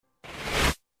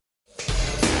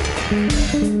Walter?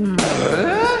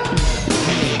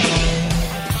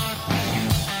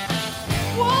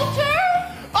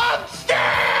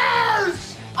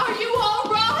 Upstairs! Are you all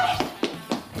right?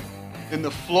 In the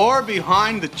floor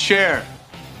behind the chair.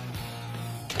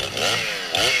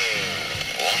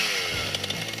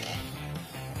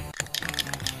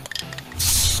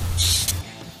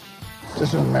 This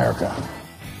is America.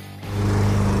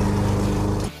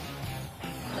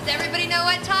 Does everybody know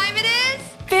what time it is?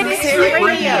 Fix It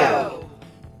Radio.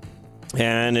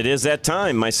 And it is that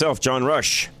time. Myself, John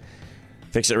Rush.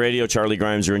 Fix It Radio, Charlie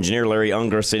Grimes, your engineer. Larry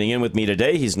Unger sitting in with me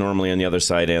today. He's normally on the other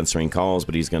side answering calls,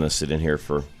 but he's going to sit in here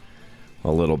for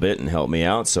a little bit and help me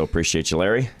out. So appreciate you,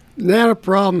 Larry. Not a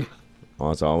problem.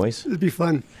 Well, as always. It'd be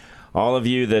fun. All of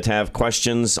you that have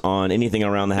questions on anything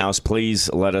around the house, please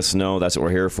let us know. That's what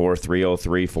we're here for,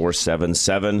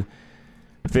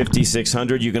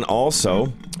 303-477-5600. You can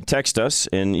also text us,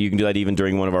 and you can do that even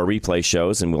during one of our replay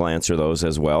shows, and we'll answer those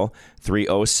as well.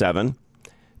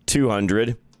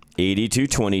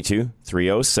 307-200-8222,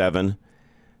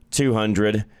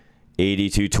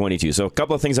 307-200-8222. So a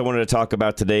couple of things I wanted to talk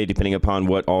about today, depending upon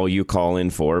what all you call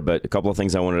in for, but a couple of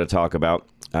things I wanted to talk about.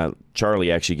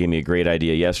 Charlie actually gave me a great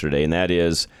idea yesterday, and that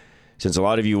is, since a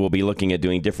lot of you will be looking at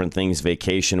doing different things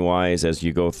vacation-wise as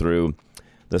you go through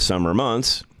the summer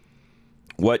months,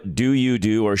 what do you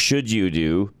do or should you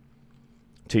do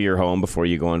to your home before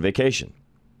you go on vacation?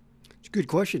 It's a good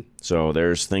question. So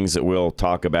there's things that we'll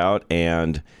talk about,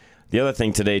 and the other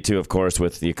thing today, too, of course,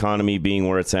 with the economy being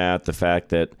where it's at, the fact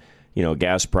that, you know,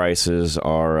 gas prices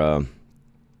are...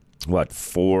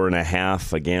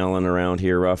 $4.50 a gallon around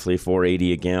here, roughly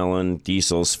 $4.80 a gallon.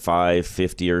 Diesel's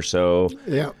 $5.50 or so.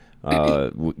 Yeah.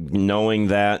 Knowing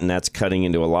that, and that's cutting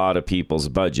into a lot of people's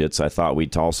budgets, I thought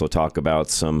we'd also talk about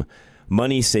some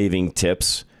money-saving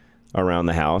tips around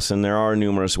the house, and there are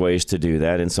numerous ways to do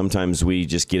that. And sometimes we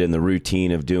just get in the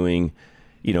routine of doing,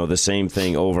 you know, the same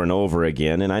thing over and over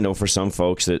again. And I know for some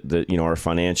folks that you know, are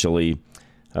financially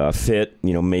fit,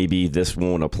 you know, maybe this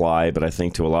won't apply, but I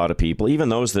think to a lot of people, even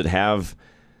those that have,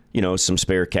 you know, some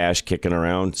spare cash kicking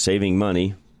around, saving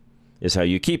money is how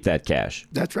you keep that cash.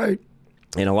 That's right.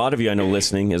 And a lot of you I know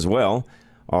listening as well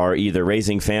are either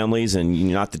raising families,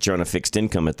 and not that you're on a fixed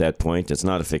income at that point. It's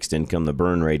not a fixed income. The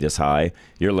burn rate is high.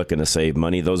 You're looking to save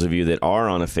money. Those of you that are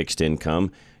on a fixed income,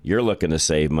 you're looking to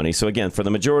save money. So again, for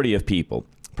the majority of people,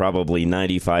 probably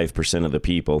 95% of the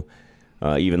people,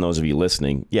 even those of you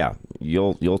listening, yeah,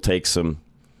 you'll take some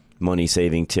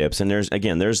money-saving tips. And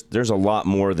there's a lot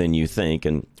more than you think,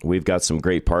 and we've got some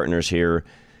great partners here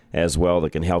as well that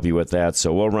can help you with that.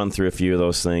 So we'll run through a few of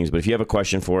those things. But if you have a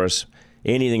question for us,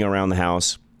 anything around the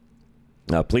house,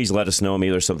 please let us know.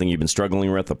 Maybe there's something you've been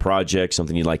struggling with, a project,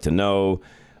 something you'd like to know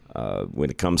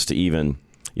when it comes to even,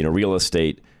 you know, real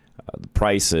estate, the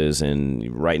prices,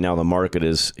 and right now the market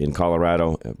is in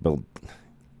Colorado.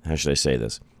 How should I say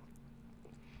this?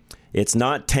 It's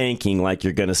not tanking like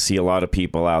you're going to see a lot of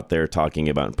people out there talking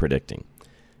about and predicting.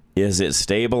 Is it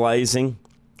stabilizing?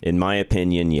 In my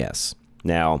opinion, yes.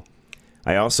 Now,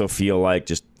 I also feel like,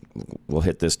 we'll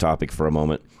hit this topic for a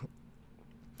moment.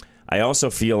 I also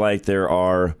feel like there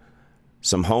are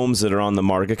some homes that are on the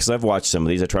market, because I've watched some of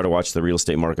these. I try to watch the real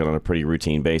estate market on a pretty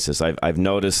routine basis. I've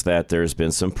noticed that there's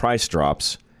been some price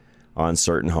drops on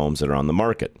certain homes that are on the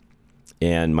market.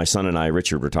 And my son and I,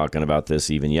 Richard, were talking about this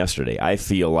even yesterday. I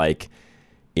feel like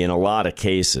in a lot of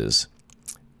cases,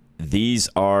 these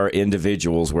are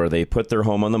individuals where they put their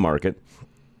home on the market.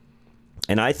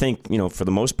 And I think, you know, for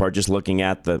the most part, just looking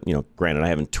at the, you know, granted, I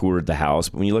haven't toured the house,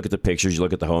 but when you look at the pictures, you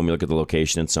look at the home, you look at the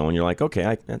location and so on, you're like,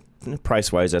 okay,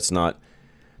 price-wise, that's not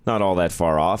all that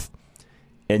far off.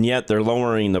 And yet they're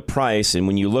lowering the price. And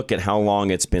when you look at how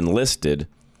long it's been listed,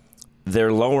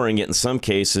 they're lowering it in some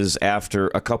cases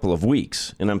after a couple of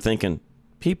weeks. And I'm thinking,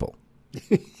 people,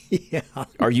 Yeah.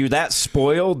 Are you that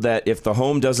spoiled that if the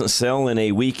home doesn't sell in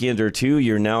a weekend or two,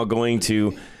 you're now going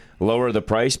to lower the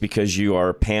price because you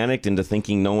are panicked into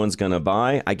thinking no one's going to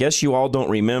buy? I guess you all don't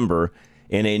remember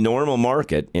in a normal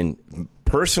market. And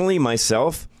personally,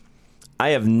 myself, I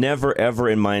have never, ever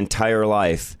in my entire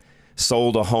life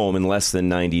sold a home in less than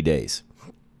 90 days.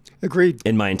 Agreed.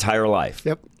 In my entire life.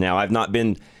 Yep. Now, I've not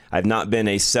been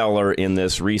a seller in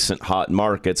this recent hot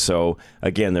market. So,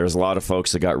 again, there's a lot of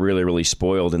folks that got really, really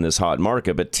spoiled in this hot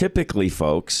market. But typically,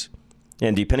 folks,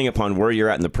 and depending upon where you're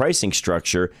at in the pricing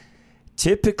structure,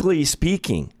 typically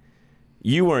speaking,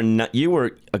 you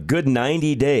were a good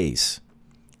 90 days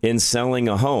in selling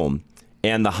a home.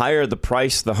 And the higher the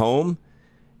price the home,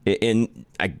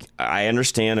 I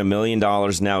understand $1 million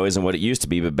now isn't what it used to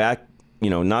be. But back,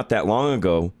 not that long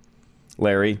ago,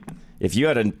 Larry, If you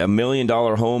had a $1 million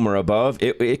home or above,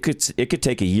 it could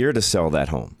take a year to sell that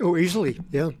home. Oh, easily.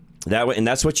 Yeah. That way, and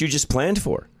that's what you just planned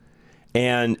for.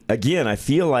 And again, I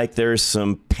feel like there's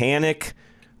some panic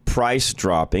price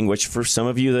dropping, which for some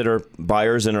of you that are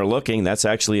buyers and are looking, that's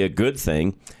actually a good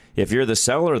thing. If you're the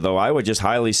seller, though, I would just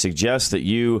highly suggest that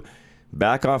you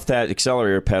back off that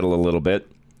accelerator pedal a little bit,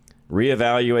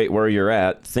 reevaluate where you're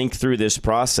at, think through this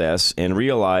process, and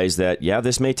realize that, yeah,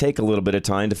 this may take a little bit of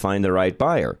time to find the right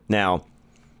buyer. Now,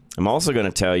 I'm also going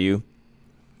to tell you,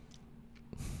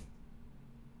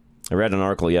 I read an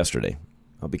article yesterday.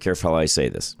 I'll be careful how I say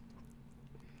this.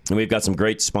 And we've got some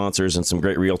great sponsors and some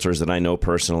great realtors that I know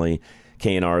personally.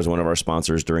 K&R is one of our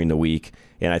sponsors during the week,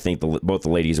 and I think both the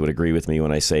ladies would agree with me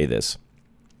when I say this.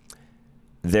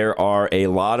 There are a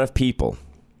lot of people.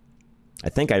 I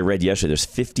think I read yesterday there's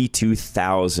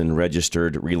 52,000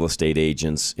 registered real estate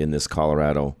agents in this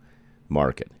Colorado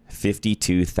market.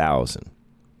 52,000.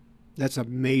 That's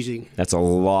amazing. That's a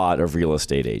lot of real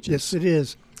estate agents. Yes, it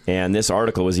is. And this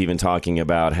article was even talking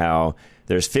about how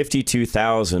there's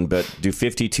 52,000, but do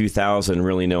 52,000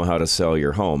 really know how to sell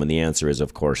your home? And the answer is,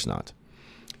 of course not.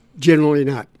 Generally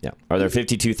not. Yeah. Are there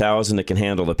 52,000 that can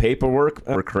handle the paperwork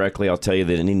correctly? I'll tell you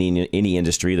that in any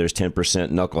industry, there's 10%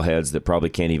 knuckleheads that probably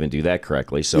can't even do that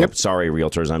correctly. So Sorry,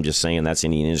 realtors. I'm just saying that's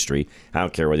any industry. I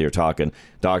don't care whether you're talking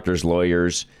doctors,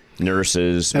 lawyers,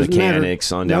 nurses,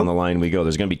 mechanics, on down the line we go.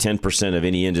 There's going to be 10% of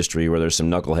any industry where there's some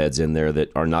knuckleheads in there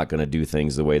that are not going to do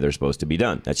things the way they're supposed to be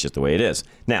done. That's just the way it is.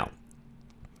 Now,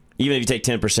 even if you take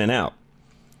 10% out,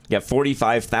 you got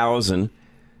 45,000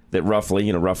 that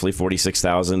roughly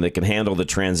 46,000 that can handle the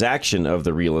transaction of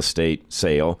the real estate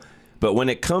sale. But when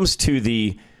it comes to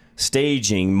the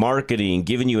staging, marketing,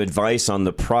 giving you advice on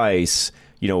the price,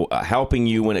 helping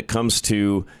you when it comes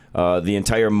to the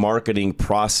entire marketing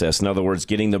process. In other words,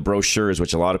 getting the brochures,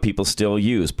 which a lot of people still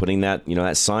use, putting that,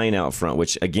 that sign out front,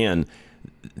 which again,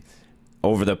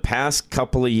 over the past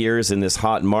couple of years in this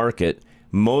hot market,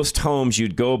 most homes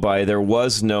you'd go by, there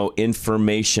was no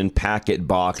information packet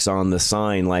box on the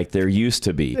sign like there used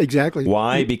to be. Exactly.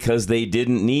 Why? Because they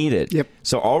didn't need it. Yep.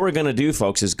 So all we're going to do,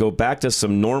 folks, is go back to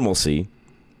some normalcy.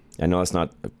 I know that's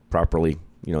not properly,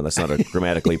 that's not a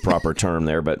grammatically proper term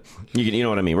there, but you know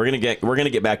what I mean. We're going to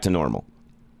get back to normal.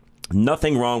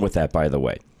 Nothing wrong with that, by the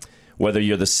way, whether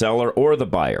you're the seller or the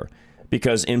buyer,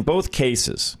 because in both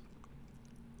cases,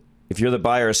 if you're the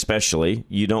buyer especially,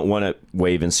 you don't want to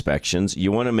waive inspections.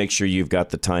 You want to make sure you've got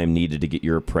the time needed to get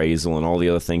your appraisal and all the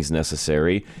other things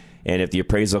necessary. And if the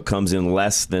appraisal comes in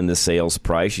less than the sales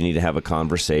price, you need to have a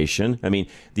conversation. I mean,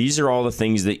 these are all the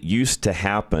things that used to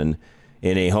happen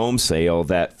in a home sale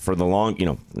that for the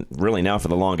really now for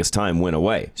the longest time went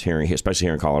away, especially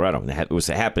here in Colorado. And it was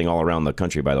happening all around the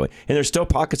country, by the way. And there's still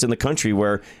pockets in the country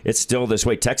where it's still this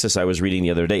way. Texas, I was reading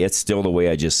the other day, it's still the way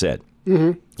I just said,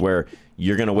 where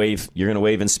you're going to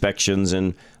waive inspections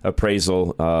and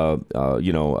appraisal. How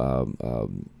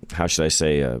should I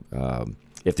say?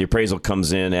 If the appraisal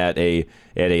comes in at a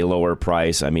lower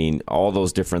price, I mean, all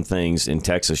those different things in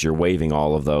Texas, you're waiving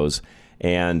all of those.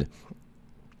 And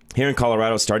here in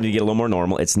Colorado, it's starting to get a little more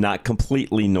normal. It's not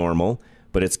completely normal,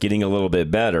 but it's getting a little bit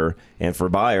better. And for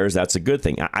buyers, that's a good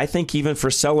thing. I think even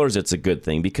for sellers, it's a good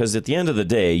thing, because at the end of the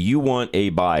day, you want a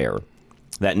buyer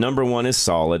that, number one, is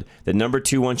solid, that number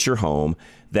two, wants your home,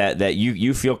 that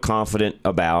you feel confident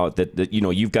about, that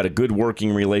you've got a good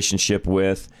working relationship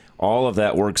with. All of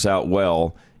that works out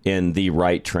well in the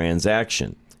right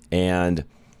transaction. And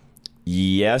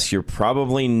yes, you're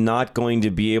probably not going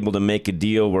to be able to make a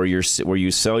deal where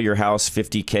you sell your house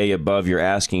 $50K above your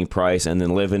asking price and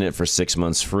then live in it for 6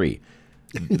 months free.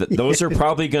 Those are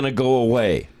probably going to go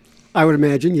away. I would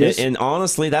imagine, yes. And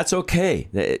honestly, that's okay.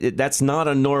 That's not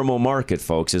a normal market,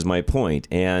 folks, is my point.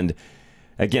 And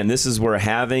again, this is where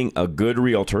having a good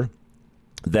realtor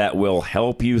that will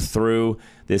help you through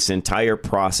this entire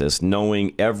process,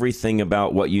 knowing everything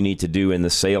about what you need to do in the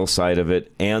sales side of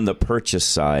it and the purchase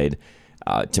side,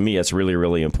 to me, that's really,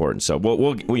 really important. So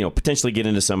we'll potentially get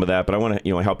into some of that, but I want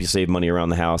to help you save money around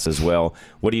the house as well.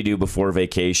 What do you do before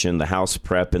vacation, the house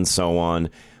prep, and so on?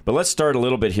 But let's start a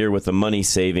little bit here with the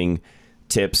money-saving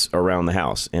tips around the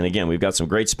house. And again, we've got some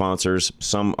great sponsors.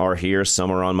 Some are here,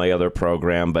 some are on my other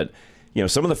program. But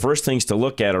some of the first things to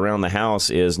look at around the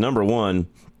house is, number one,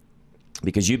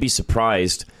 because you'd be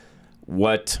surprised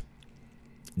what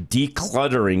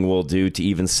decluttering will do to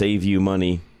even save you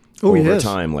money over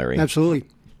time, Larry. Absolutely.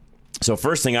 So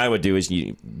first thing I would do is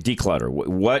you declutter.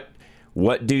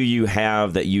 What do you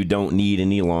have that you don't need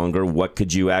any longer? What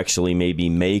could you actually maybe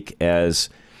make as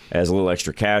as a little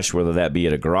extra cash, whether that be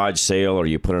at a garage sale or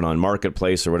you put it on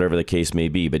Marketplace or whatever the case may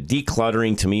be. But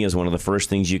decluttering to me is one of the first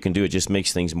things you can do. It just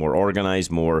makes things more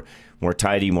organized, more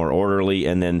tidy, more orderly,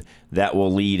 and then that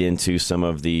will lead into some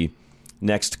of the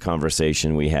next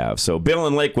conversation we have. So Bill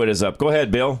in Lakewood is up. Go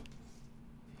ahead, Bill.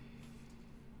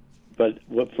 But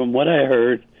from what I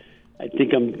heard, I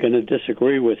think I'm going to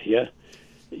disagree with you.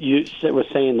 You were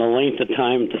saying the length of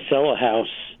time to sell a house.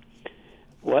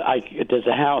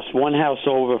 There's one house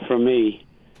over from me,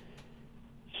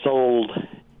 sold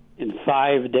in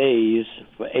 5 days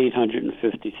for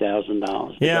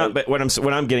 $850,000. Yeah, but what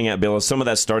I'm getting at, Bill, is some of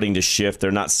that's starting to shift.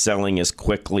 They're not selling as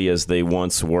quickly as they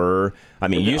once were. I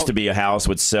mean, it used to be a house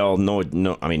would sell no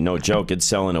joke, it'd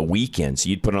sell in a weekend. So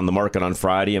you'd put it on the market on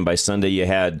Friday, and by Sunday you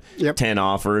had 10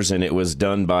 offers, and it was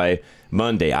done by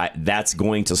Monday. That's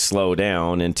going to slow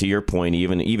down, and to your point,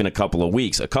 even a couple of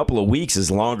weeks. A couple of weeks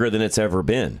is longer than it's ever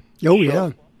been. Oh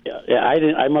yeah. Yeah, I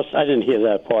didn't hear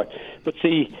that part. But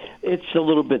see, it's a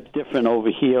little bit different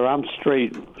over here. I'm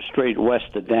straight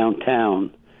west of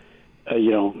downtown,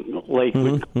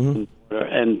 Lakewood,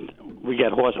 and we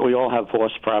all have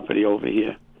horse property over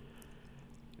here.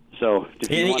 So,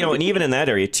 and even in that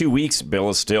area, 2 weeks, Bill,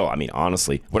 is still. I mean,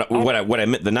 honestly, what I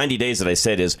meant, the 90 days that I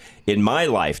said is in my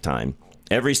lifetime,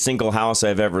 every single house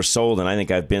I've ever sold, and I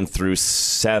think I've been through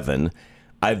 7.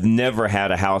 I've never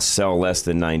had a house sell less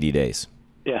than 90 days.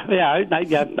 Yeah.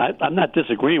 I'm not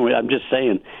disagreeing with it. I'm just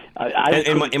saying.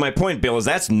 And my point, Bill, is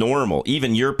that's normal.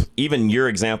 Even your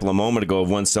example a moment ago of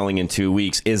one selling in 2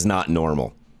 weeks is not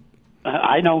normal.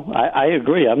 I know. I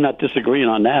agree. I'm not disagreeing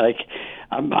on that.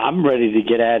 I'm ready to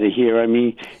get out of here. I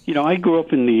mean, I grew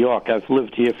up in New York. I've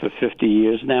lived here for 50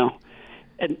 years now,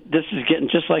 and this is getting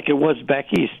just like it was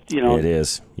back east. It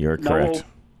is. You're correct.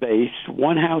 No base,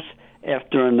 one house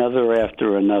after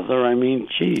another. I mean,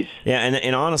 geez. Yeah,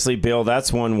 and honestly, Bill,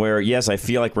 that's one where, yes, I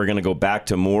feel like we're going to go back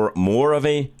to more of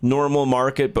a normal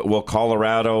market, but will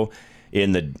Colorado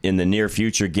in the near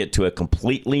future get to a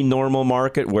completely normal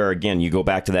market where, again, you go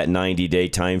back to that 90-day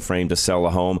time frame to sell a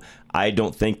home? I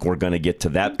don't think we're going to get to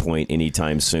that point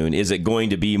anytime soon. Is it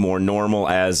going to be more normal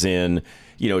as in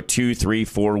 2, 3,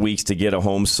 4 weeks to get a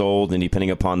home sold, and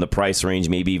depending upon the price range,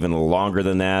 maybe even a little longer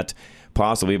than that?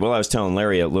 Possibly. Well, I was telling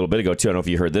Larry a little bit ago, too. I don't know if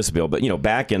you heard this, Bill, but,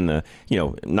 back in the,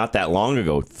 not that long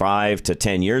ago, 5 to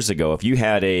 10 years ago, if you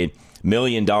had a $1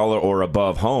 million or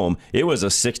above home, it was a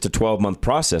 6 to 12 month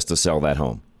process to sell that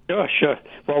home. Sure.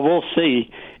 Well, we'll see.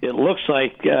 It looks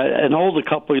like an older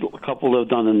couple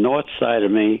lived on the north side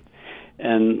of me,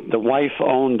 and the wife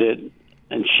owned it,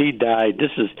 and she died.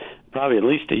 This is probably at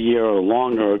least a year or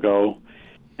longer ago.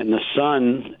 And the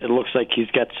son, it looks like he's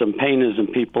got some painters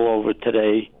and people over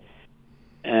today,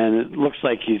 and it looks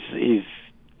like he's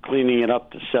cleaning it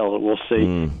up to sell it. We'll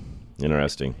see.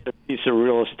 Interesting. It's a piece of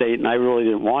real estate, and I really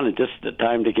didn't want it. This is the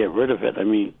time to get rid of it. I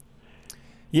mean.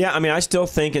 Yeah, I mean, I still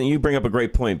think, and you bring up a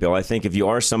great point, Bill, I think if you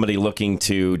are somebody looking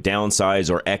to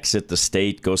downsize or exit the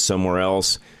state, go somewhere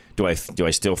else, do I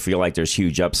still feel like there's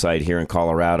huge upside here in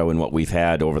Colorado and what we've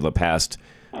had over the past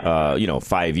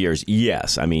 5 years?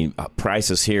 Yes. I mean,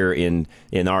 prices here in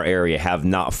our area have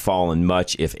not fallen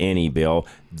much, if any, Bill.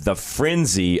 The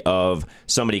frenzy of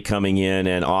somebody coming in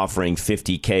and offering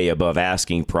 $50K above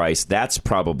asking price, that's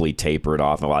probably tapered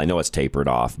off. Well, I know it's tapered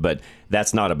off, but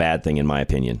that's not a bad thing in my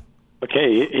opinion.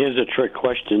 Okay, here's a trick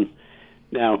question.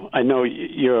 Now, I know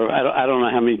I don't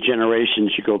know how many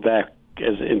generations you go back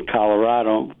as in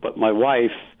Colorado, but my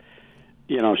wife,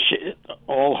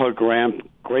 all her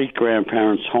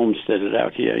great-grandparents homesteaded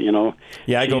out here,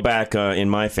 Yeah, I go back in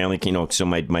my family, so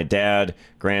my dad,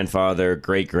 grandfather,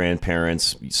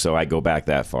 great-grandparents, so I go back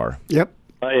that far. Yep.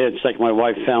 It's like my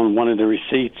wife found one of the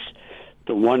receipts.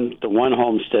 The one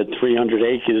homestead, 300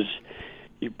 acres,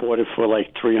 he bought it for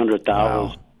like $300,000,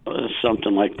 wow.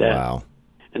 Something like that. Wow.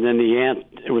 And then the aunt,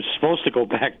 it was supposed to go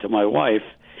back to my wife,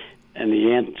 and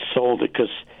the aunt sold it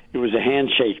because it was a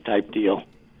handshake type deal.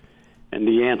 And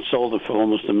the aunt sold it for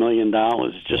almost $1 million.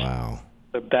 Just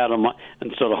about a month.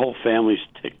 And so the whole family's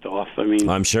ticked off. I mean,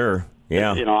 I'm sure.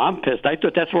 Yeah. I'm pissed. I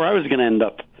thought that's where I was going to end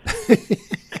up.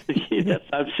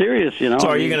 I'm serious, So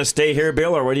are you going to stay here,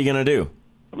 Bill, or what are you going to do?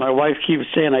 My wife keeps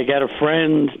saying I got a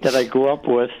friend that I grew up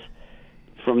with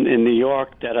in New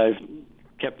York that I've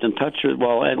kept in touch with.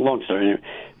 Well, long story anyway.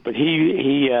 But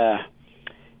he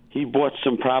bought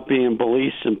some property in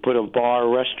Belize and put a bar,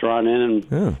 restaurant in,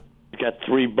 and got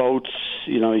 3 boats.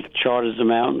 He charters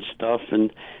them out and stuff.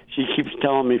 And she keeps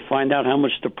telling me, find out how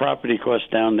much the property costs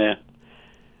down there.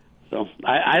 So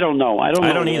I don't know. I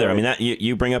don't either. I mean, that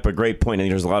you bring up a great point. I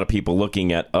think there's a lot of people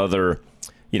looking at other,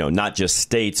 not just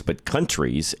states but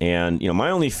countries. And my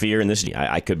only fear, and this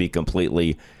I could be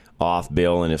completely off,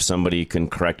 Bill, and if somebody can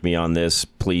correct me on this,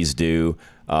 please do.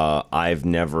 I've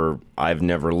never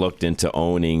looked into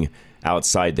owning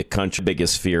outside the country.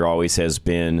 Biggest fear always has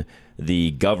been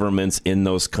the governments in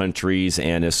those countries,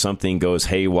 and if something goes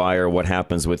haywire, what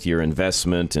happens with your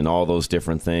investment and all those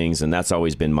different things, and that's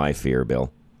always been my fear,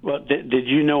 Bill. Well, did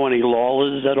you know any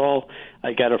Lawlers at all?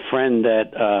 I got a friend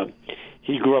that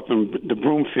he grew up in the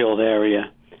Broomfield area,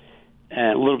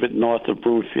 and a little bit north of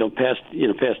Broomfield, past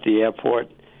the airport,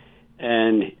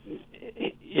 and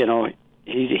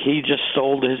he just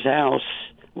sold his house.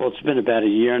 Well, it's been about a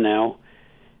year now,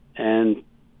 and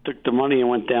took the money and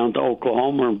went down to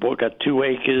Oklahoma and got 2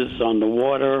 acres on the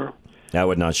water. That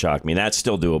would not shock me. That's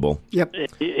still doable. Yep.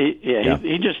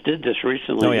 He just did this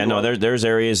recently. Oh yeah, no. There's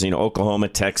areas, Oklahoma,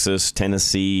 Texas,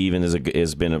 Tennessee, even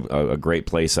has been a great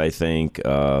place. I think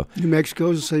New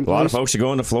Mexico's the same place. A lot of folks are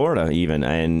going to Florida, even,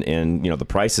 and the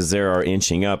prices there are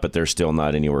inching up, but they're still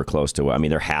not anywhere close to.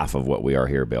 They're half of what we are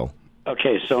here, Bill.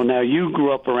 Okay, so now you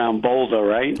grew up around Boulder,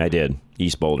 right? I did,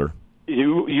 East Boulder.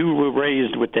 You were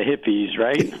raised with the hippies,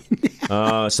 right?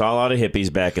 Saw a lot of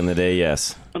hippies back in the day,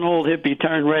 yes. An old hippie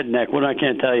turned redneck. What I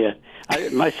can't tell you. I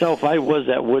was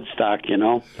at Woodstock,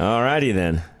 All righty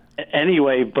then.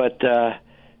 Anyway, but the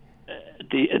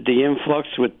influx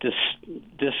with this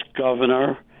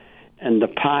governor and the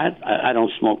pot. I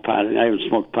don't smoke pot. I haven't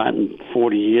smoked pot in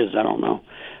 40 years. I don't know,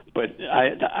 but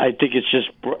I think it's just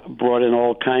brought in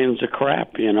all kinds of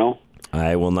crap.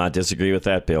 I will not disagree with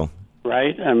that, Bill.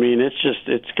 Right? I mean,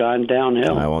 it's gone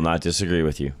downhill. I will not disagree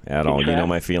with you at all. You know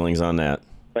my feelings on that.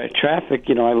 Right. Traffic,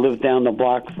 I live down the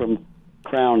block from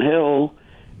Crown Hill.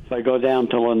 If I go down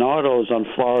to Leonardo's on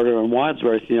Florida and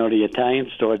Wadsworth, the Italian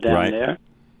store down there,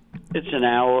 it's an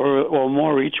hour or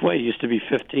more each way. It used to be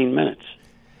 15 minutes.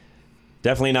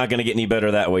 Definitely not going to get any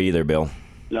better that way either, Bill.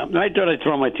 No, I thought I'd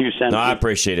throw my 2 cents. No, I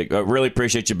appreciate it. I really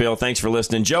appreciate you, Bill. Thanks for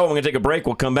listening. Joe, I'm going to take a break.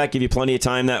 We'll come back, give you plenty of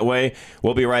time that way.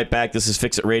 We'll be right back. This is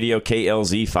Fix It Radio,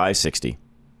 KLZ 560.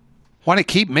 Want to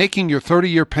keep making your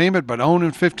 30-year payment but own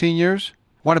in 15 years?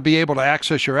 Want to be able to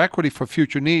access your equity for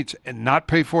future needs and not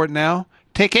pay for it now?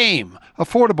 Take AIM,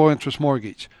 Affordable Interest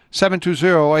Mortgage,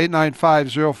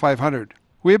 720-895-0500.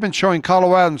 We have been showing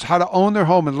Coloradans how to own their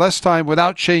home in less time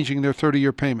without changing their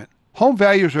 30-year payment. Home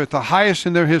values are at the highest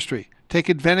in their history. Take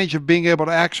advantage of being able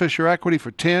to access your equity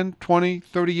for 10, 20,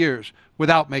 30 years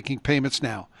without making payments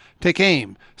now. Take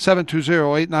AIM,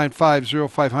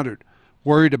 720-895-0500.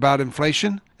 Worried about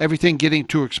inflation? Everything getting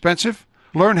too expensive?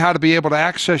 Learn how to be able to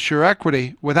access your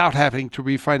equity without having to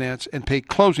refinance and pay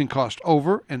closing costs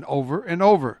over and over and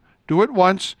over. Do it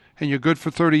once, and you're good for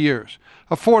 30 years.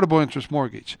 Affordable Interest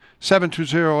Mortgage,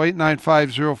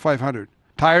 720-895-0500.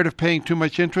 Tired of paying too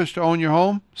much interest to own your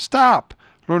home? Stop.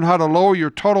 Learn how to lower your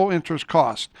total interest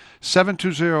cost.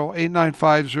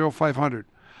 720-895-0500.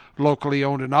 Locally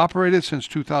owned and operated since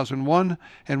 2001,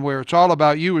 and where it's all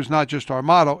about you is not just our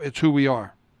motto, it's who we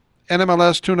are.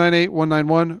 NMLS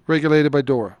 298191, regulated by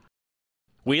DORA.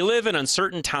 We live in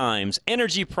uncertain times.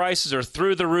 Energy prices are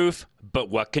through the roof, but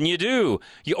what can you do?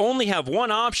 You only have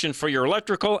one option for your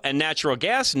electrical and natural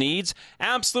gas needs.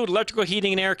 Absolute Electrical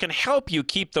Heating and Air can help you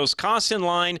keep those costs in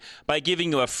line by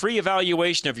giving you a free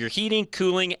evaluation of your heating,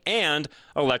 cooling, and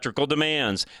electrical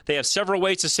demands. They have several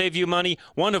ways to save you money,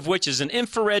 one of which is an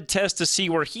infrared test to see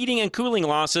where heating and cooling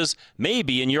losses may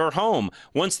be in your home.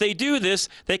 Once they do this,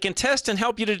 they can test and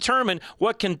help you determine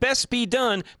what can best be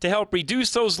done to help reduce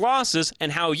those losses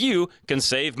and how you can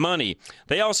save money.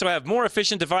 They also have more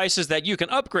efficient devices that you can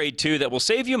upgrade to that will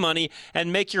save you money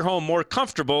and make your home more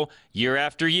comfortable year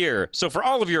after year. So for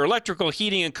all of your electrical,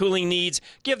 heating, and cooling needs,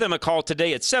 give them a call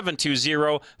today at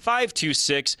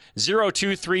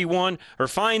 720-526-0231 or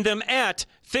find them at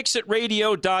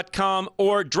fixitradio.com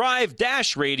or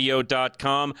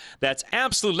drive-radio.com. That's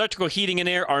Absolute Electrical Heating and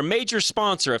Air, our major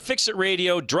sponsor of Fix It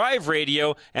Radio, Drive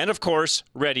Radio, and of course,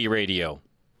 Ready Radio.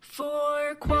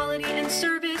 For quality and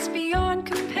service beyond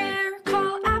compare,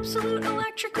 call Absolute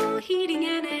Electrical Heating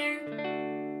and Air.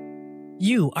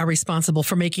 You are responsible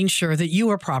for making sure that you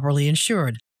are properly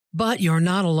insured, but you're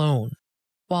not alone.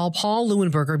 While Paul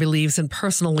Leuenberger believes in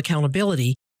personal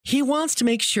accountability, he wants to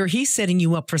make sure he's setting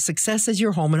you up for success as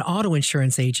your home and auto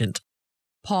insurance agent.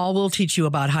 Paul will teach you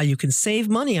about how you can save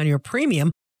money on your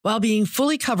premium while being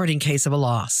fully covered in case of a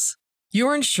loss.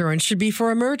 Your insurance should be for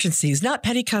emergencies, not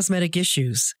petty cosmetic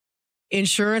issues.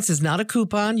 Insurance is not a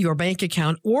coupon, your bank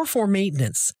account, or for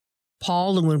maintenance.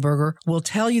 Paul Leuenberger will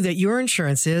tell you that your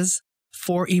insurance is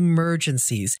for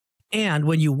emergencies. And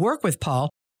when you work with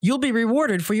Paul, you'll be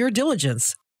rewarded for your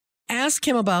diligence. Ask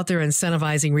him about their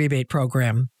incentivizing rebate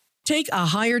program. Take a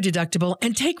higher deductible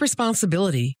and take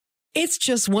responsibility. It's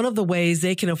just one of the ways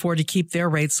they can afford to keep their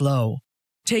rates low.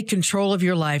 Take control of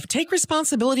your life. Take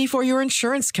responsibility for your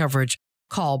insurance coverage.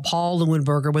 Call Paul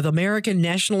Leuenberger with American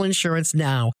National Insurance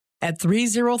now at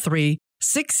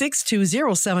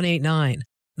 303-662-0789.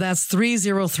 That's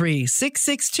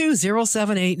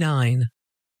 303-662-0789.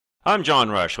 I'm John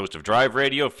Rush, host of Drive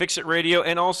Radio, Fix It Radio,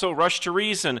 and also Rush to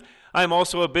Reason. I'm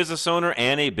also a business owner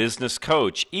and a business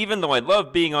coach. Even though I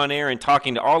love being on air and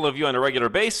talking to all of you on a regular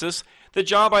basis, the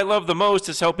job I love the most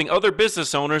is helping other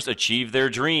business owners achieve their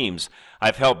dreams.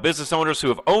 I've helped business owners who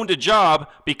have owned a job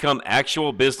become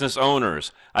actual business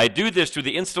owners. I do this through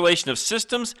the installation of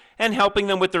systems and helping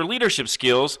them with their leadership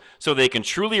skills so they can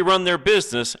truly run their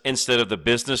business instead of the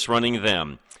business running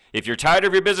them. If you're tired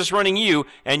of your business running you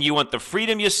and you want the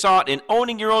freedom you sought in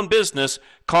owning your own business,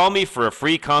 call me for a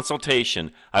free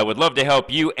consultation. I would love to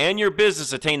help you and your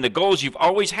business attain the goals you've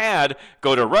always had.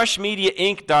 Go to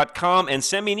rushmediainc.com and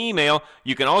send me an email.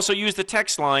 You can also use the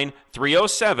text line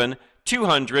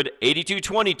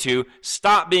 307-200-8222.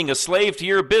 Stop being a slave to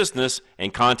your business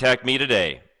and contact me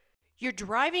today. You're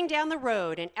driving down the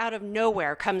road and out of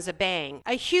nowhere comes a bang.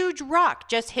 A huge rock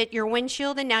just hit your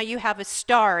windshield and now you have a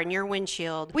star in your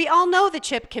windshield. We all know the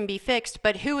chip can be fixed,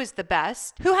 but who is the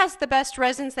best? Who has the best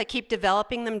resins that keep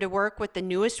developing them to work with the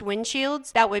newest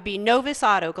windshields? That would be Novus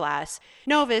Auto Glass.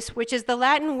 Novus, which is the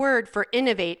Latin word for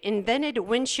innovate, invented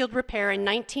windshield repair in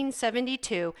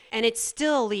 1972, and it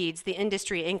still leads the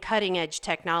industry in cutting-edge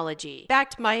technology.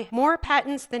 Backed by more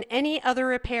patents than any other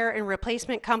repair and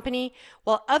replacement company,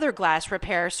 while other glass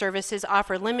repair services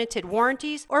offer limited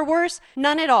warranties, or worse,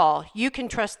 none at all. You can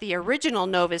trust the original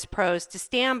Novus pros to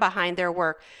stand behind their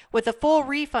work with a full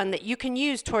refund that you can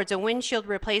use towards a windshield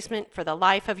replacement for the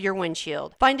life of your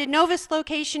windshield. Find a Novus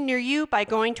location near you by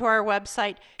going to our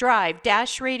website,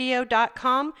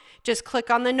 drive-radio.com. Just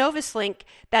click on the Novus link.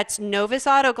 That's Novus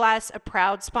Auto Glass, a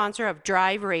proud sponsor of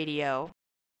Drive Radio.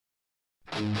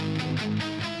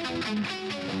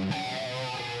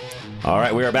 All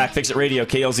right, we are back. Fix It Radio,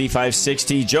 KLZ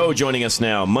 560. Joe joining us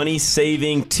now.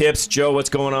 Money-saving tips. Joe, what's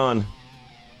going on?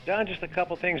 John, just a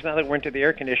couple things now that we're into the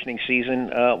air conditioning season.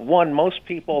 One, most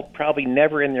people probably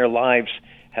never in their lives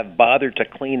have bothered to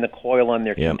clean the coil on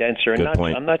their condenser. Good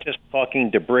point. I'm not just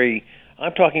talking debris.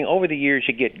 I'm talking over the years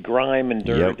you get grime and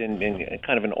dirt and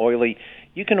kind of an oily.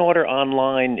 You can order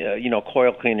online,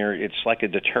 coil cleaner. It's like a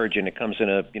detergent. It comes in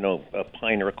a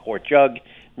pint or a quart jug.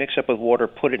 Mix up with water,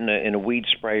 put it in a weed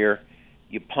sprayer.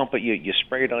 You pump it, you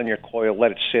spray it on your coil,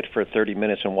 let it sit for 30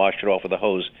 minutes and wash it off with a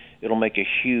hose. It'll make a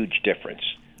huge difference.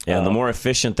 Yeah, the more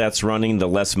efficient that's running, the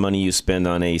less money you spend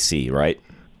on AC, right?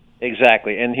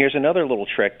 Exactly. And here's another little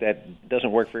trick that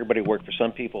doesn't work for everybody, work for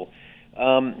some people.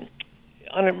 On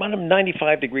a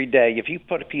 95-degree day, if you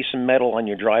put a piece of metal on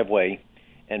your driveway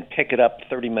and pick it up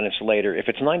 30 minutes later, if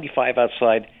it's 95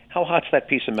 outside, how hot's that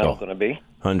piece of metal going to be?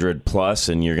 100 plus,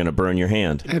 and you're going to burn your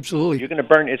hand. Absolutely. You're going to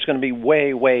burn. It's going to be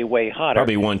way, way, way hotter.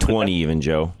 Probably 120 even,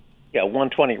 Joe. Yeah,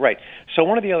 120, right. So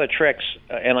one of the other tricks,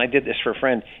 and I did this for a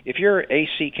friend, if your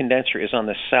AC condenser is on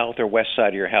the south or west side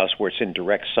of your house where it's in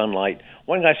direct sunlight,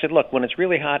 one guy said, look, when it's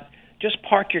really hot, just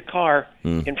park your car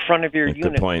in front of your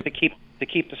unit to keep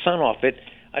the sun off it.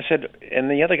 I said,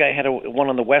 and the other guy had one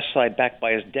on the west side back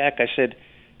by his deck. I said,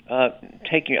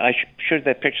 I showed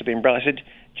that picture of the umbrella. I said,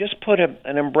 just put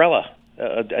an umbrella,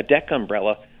 a deck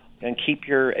umbrella, and keep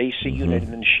your AC unit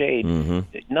in the shade.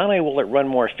 Not only will it run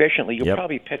more efficiently, you'll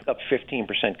probably pick up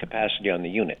 15% capacity on the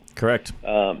unit. Correct.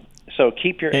 So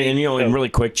keep your... And really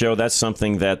quick, Joe, that's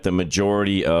something that the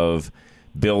majority of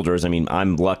builders, I mean,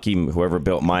 I'm lucky, whoever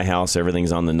built my house,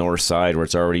 everything's on the north side where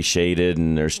it's already shaded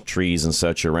and there's trees and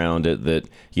such around it that,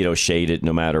 shade it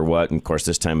no matter what. And, of course,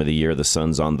 this time of the year, the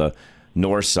sun's on the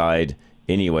north side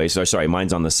anyway. So, sorry,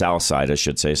 mine's on the south side, I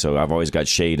should say. So I've always got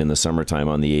shade in the summertime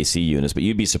on the AC units. But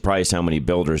you'd be surprised how many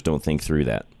builders don't think through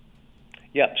that.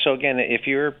 Yeah, so again, if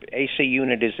your AC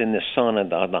unit is in the sun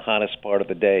on the hottest part of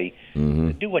the day,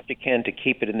 do what you can to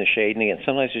keep it in the shade. And again,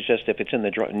 sometimes it's just if it's in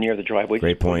near the driveway,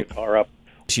 Great point. Put your car up.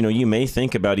 You may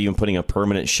think about even putting a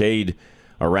permanent shade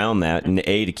around that, and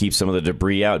A, to keep some of the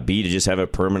debris out, B, to just have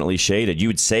it permanently shaded. You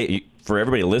would say, for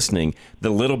everybody listening, the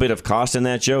little bit of cost in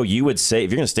that, Joe, you would save,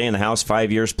 if you're going to stay in the house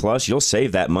 5 years plus, you'll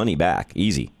save that money back.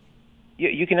 Easy.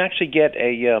 You can actually get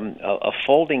a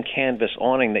folding canvas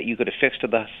awning that you could affix to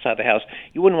the side of the house.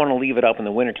 You wouldn't want to leave it up in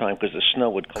the wintertime because the snow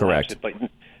would collapse it. But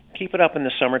keep it up in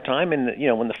the summertime, and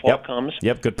when the fall comes,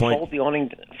 good point. Fold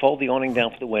the awning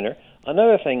down for the winter.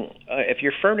 Another thing, if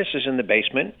your furnace is in the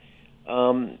basement,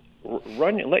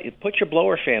 put your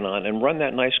blower fan on and run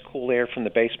that nice cool air from the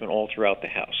basement all throughout the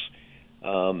house.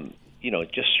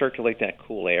 Just circulate that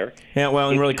cool air. Yeah, well,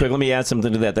 and really quick, let me add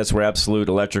something to that. That's where Absolute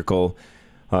Electrical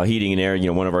Heating and Air,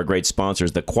 one of our great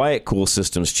sponsors, the Quiet Cool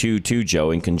systems too,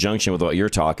 Joe, in conjunction with what you're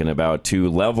talking about, to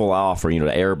level off or,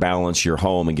 to air balance your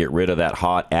home and get rid of that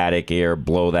hot attic air,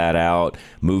 blow that out,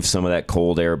 move some of that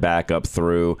cold air back up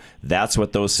through. That's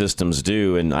what those systems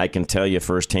do. And I can tell you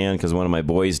firsthand, because one of my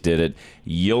boys did it,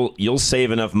 you'll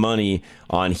save enough money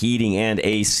on heating and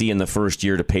AC in the first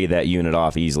year to pay that unit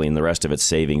off easily, and the rest of it's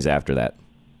savings after that.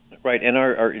 Right, and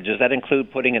does that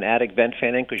include putting an attic vent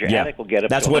fan in? Because your attic will get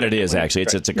up. That's what it is, actually.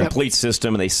 It's a complete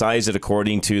system, and they size it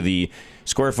according to the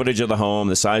square footage of the home,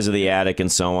 the size of the attic,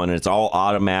 and so on. And it's all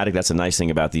automatic. That's a nice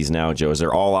thing about these now, Joe, is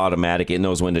they're all automatic. It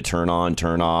knows when to turn on,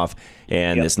 turn off,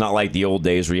 and it's not like the old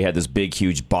days where you had this big,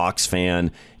 huge box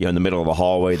fan, in the middle of the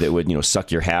hallway that would, suck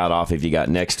your hat off if you got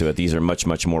next to it. These are much,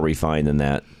 much more refined than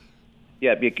that.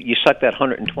 Yeah, you suck that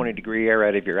 120-degree air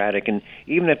out of your attic, and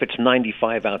even if it's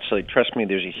 95 outside, trust me,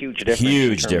 there's a huge difference.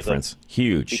 Huge difference.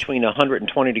 Huge. Between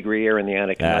 120-degree air in the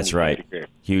attic and 95-degree air.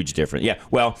 Huge difference. Yeah,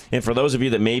 well, and for those of you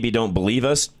that maybe don't believe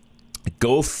us,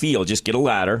 go feel, just get a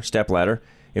ladder, step ladder,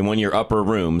 in one of your upper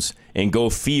rooms, and go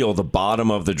feel the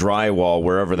bottom of the drywall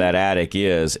wherever that attic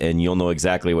is, and you'll know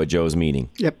exactly what Joe's meaning.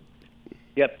 Yep,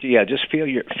 yeah, just feel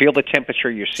the temperature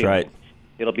you're seeing. Right.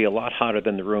 It'll be a lot hotter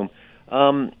than the room.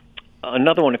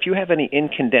 Another one, if you have any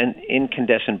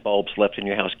incandescent bulbs left in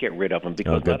your house, get rid of them.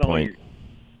 Because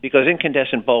because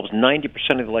incandescent bulbs, 90%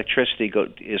 of the electricity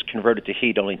is converted to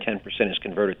heat, only 10% is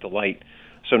converted to light.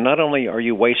 So not only are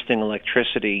you wasting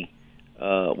electricity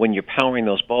when you're powering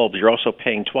those bulbs, you're also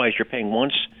paying twice. You're paying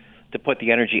once to put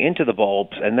the energy into the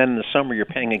bulbs, and then in the summer you're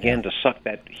paying again to suck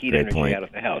that heat energy out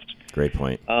of the house. Great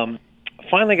point.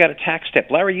 Finally got a tax tip.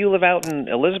 Larry, you live out in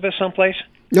Elizabeth someplace?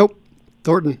 Nope,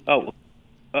 Thornton. Oh,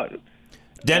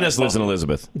 Dennis lives in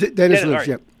Elizabeth. Dennis lives,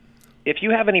 yep. If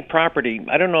you have any property,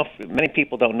 I don't know if many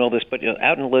people don't know this, but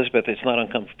out in Elizabeth, it's not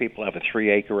uncommon for people to have a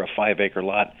 3-acre or a 5-acre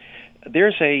lot.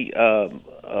 There's a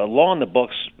law in the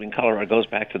books in Colorado, goes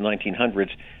back to the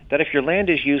 1900s, that if your land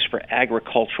is used for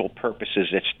agricultural purposes,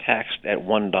 it's taxed at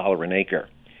 $1 an acre.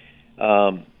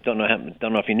 Don't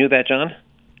know if you knew that, John?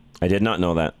 I did not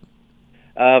know that.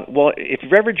 Well, if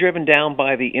you've ever driven down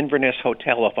by the Inverness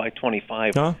Hotel off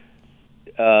I-25,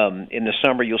 in the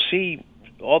summer, you'll see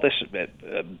all this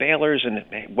balers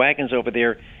and wagons over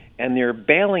there, and they're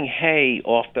baling hay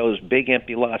off those big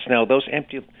empty lots. Now, those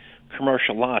empty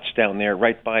commercial lots down there,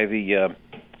 right by the,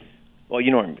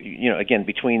 again,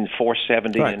 between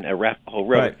 470 and Arapahoe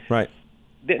Road. Right.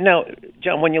 Now,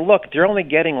 John, when you look, they're only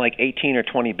getting like 18 or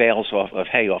 20 bales of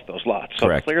hay off those lots.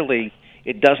 So clearly,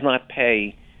 it does not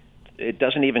pay. It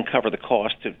doesn't even cover the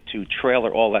cost to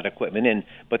trailer all that equipment in.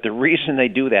 But the reason they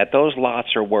do that, those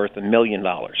lots are worth $1 million.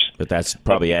 But that's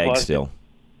probably ag still.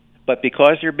 But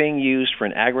because they're being used for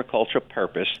an agricultural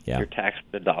purpose, you're taxed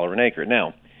at $1 an acre.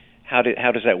 Now, how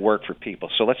does that work for people?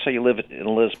 So let's say you live in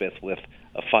Elizabeth with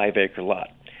a 5-acre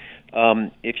lot.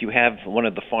 If you have one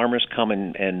of the farmers come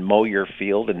and mow your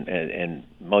field and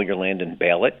mow your land and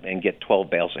bale it and get 12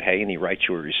 bales of hay, and he writes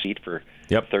you a receipt for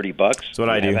 $30. That's what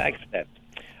I do.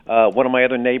 One of my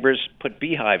other neighbors put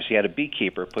beehives. He had a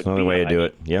beekeeper put. That's the only way to do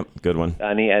it. Yep, good one.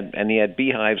 And he had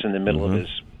beehives in the middle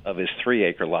of his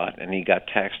 3-acre lot, and he got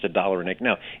taxed $1 an acre.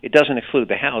 Now, it doesn't exclude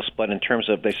the house, but in terms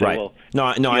of they say,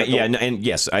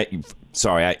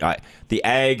 the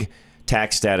ag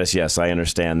tax status, yes, I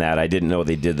understand that. I didn't know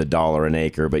they did the $1 an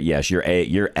acre, but yes, your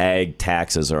ag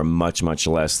taxes are much, much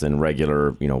less than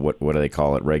regular. What do they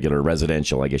call it? Regular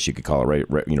residential, I guess you could call it.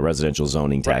 Residential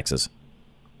zoning taxes.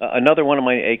 Another one of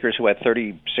my acres who had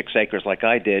 36 acres like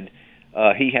I did,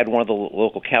 he had one of the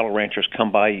local cattle ranchers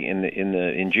come by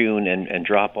in June and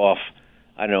drop off,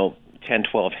 10,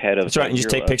 12 head of. That's right, and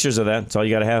just take pictures of that. That's all you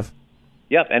got to have.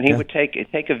 Yep, and he would take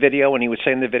a video, and he would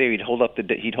say in the video, he'd hold up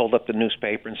the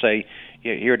newspaper and say,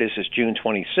 here it is, it's June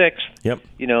 26th. Yep.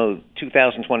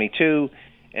 2022,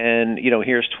 and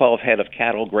here's 12 head of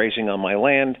cattle grazing on my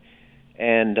land.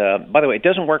 And by the way, it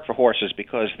doesn't work for horses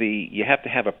because you have to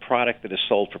have a product that is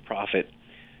sold for profit.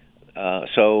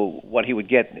 So what he would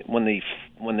get when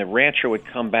the rancher would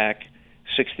come back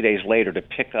 60 days later to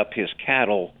pick up his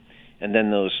cattle, and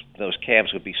then those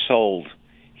calves would be sold,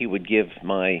 he would give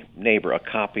my neighbor a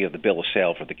copy of the bill of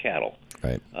sale for the cattle.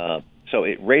 Right. So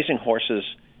raising horses,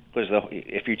 because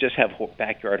if you just have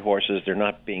backyard horses, they're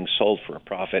not being sold for a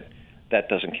profit. That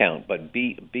doesn't count. But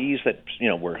bees that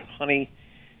were honey.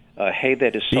 Hay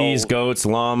that is sold. Bees, goats,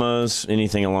 llamas,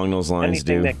 anything along those lines.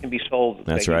 Anything that can be sold.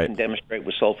 That's that right. You can demonstrate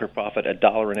was sold for profit,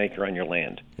 $1 an acre on your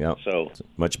land. Yep. So it's a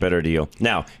much better deal.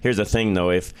 Now, here's the thing, though.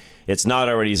 If it's not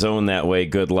already zoned that way,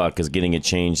 good luck, because getting it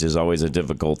changed is always a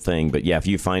difficult thing. But yeah, if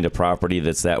you find a property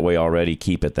that's that way already,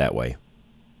 keep it that way.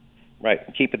 Right.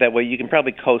 Keep it that way. You can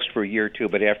probably coast for a year or two,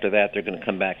 but after that, they're going to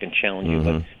come back and challenge you.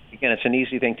 But again, it's an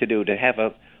easy thing to do, to have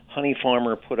a honey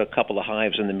farmer put a couple of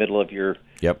hives in the middle of your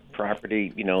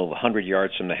property, 100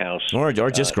 yards from the house. Or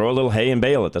just grow a little hay and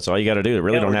bale it. That's all you got to do. It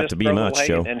really don't have to be much,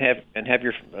 Joe. And have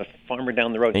your farmer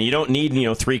down the road. And you don't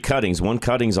need 3 cuttings. 1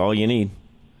 cutting's all you need.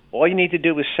 All you need to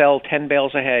do is sell 10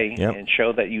 bales of hay and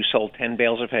show that you sold 10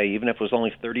 bales of hay, even if it was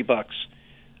only $30.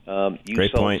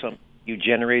 Great point. You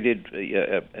generated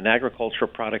an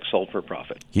agricultural product sold for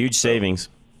profit. Huge savings.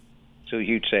 So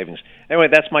huge savings. Anyway,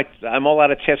 I'm all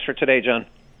out of tips for today, John.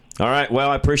 All right. Well,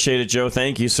 I appreciate it, Joe.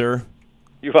 Thank you, sir.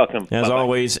 You're welcome. As Bye-bye.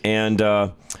 always. And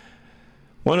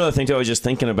one other thing I was just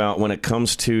thinking about when it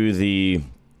comes to the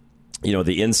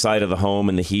inside of the home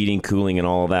and the heating, cooling, and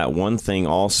all of that. One thing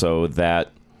also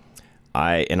that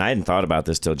I hadn't thought about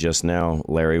this till just now,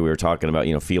 Larry. We were talking about,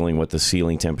 feeling what the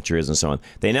ceiling temperature is and so on.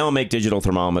 They now make digital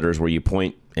thermometers where you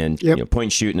point and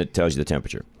point, shoot, and it tells you the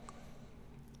temperature.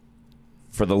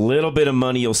 For the little bit of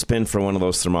money you'll spend for one of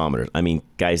those thermometers, I mean,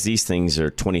 guys, these things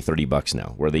are $20-$30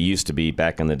 now, where they used to be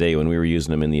back in the day when we were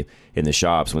using them in the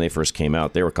shops when they first came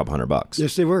out. They were a couple $100.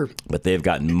 Yes, they were. But they've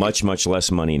gotten much, much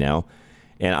less money now.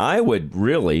 And I would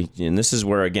really, and this is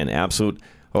where, again, Absolute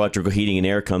Electrical Heating and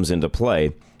Air comes into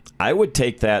play, I would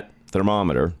take that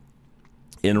thermometer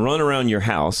and run around your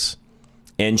house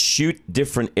and shoot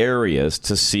different areas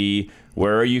to see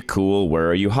where are you cool, where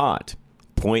are you hot.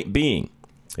 Point being,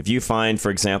 if you find,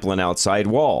 for example, an outside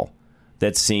wall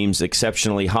that seems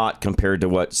exceptionally hot compared to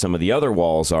what some of the other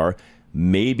walls are,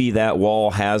 maybe that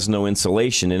wall has no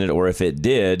insulation in it, or if it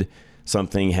did,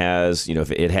 something has,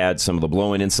 if it had some of the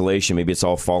blow-in insulation, maybe it's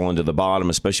all fallen to the bottom,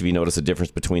 especially if you notice the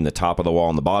difference between the top of the wall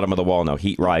and the bottom of the wall. Now,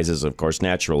 heat rises, of course,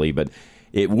 naturally, but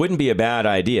it wouldn't be a bad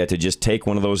idea to just take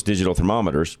one of those digital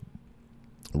thermometers,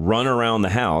 run around the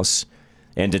house,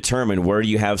 and determine where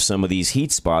you have some of these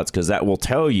heat spots, because that will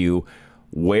tell you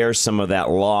where some of that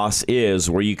loss is,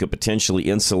 where you could potentially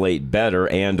insulate better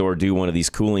and or do one of these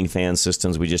cooling fan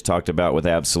systems we just talked about with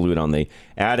Absolute on the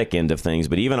attic end of things.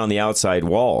 But even on the outside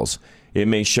walls, it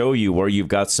may show you where you've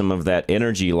got some of that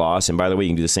energy loss. And by the way, you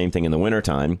can do the same thing in the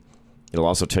wintertime. It'll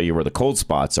also tell you where the cold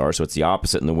spots are, so it's the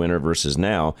opposite in the winter versus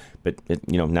now. But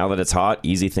now that it's hot,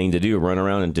 easy thing to do, run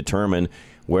around and determine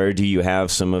where do you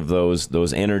have some of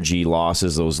those energy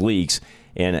losses, those leaks.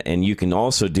 And you can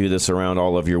also do this around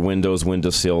all of your windows,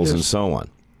 windowsills, and so on.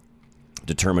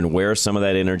 Determine where some of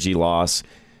that energy loss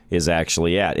is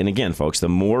actually at. And again, folks, the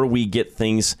more we get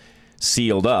things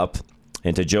sealed up,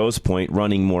 and to Joe's point,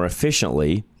 running more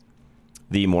efficiently,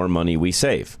 the more money we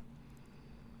save.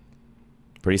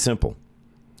 Pretty simple.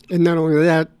 And not only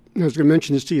that, I was going to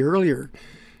mention this to you earlier,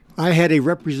 I had a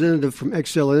representative from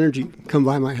Xcel Energy come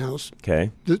by my house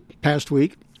this past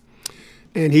week,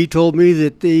 and he told me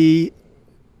that the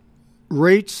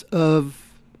rates for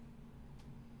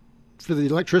the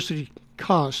electricity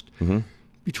cost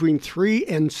between 3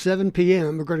 and 7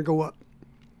 p.m. are going to go up.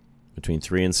 Between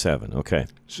 3 and 7, okay.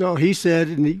 So he said,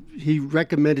 and he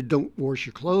recommended, don't wash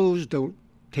your clothes, don't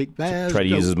take baths. Try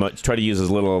to use as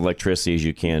little electricity as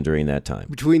you can during that time.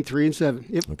 Between 3 and 7.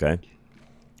 Yep. Okay.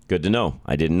 Good to know.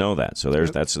 I didn't know that. So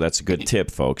that's a good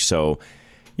tip, folks. So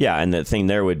yeah, and the thing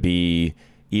there would be,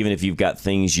 even if you've got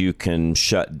things you can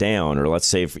shut down, or let's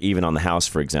say even on the house,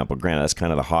 for example, granted, that's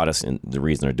kind of the hottest, and the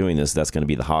reason they're doing this, that's going to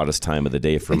be the hottest time of the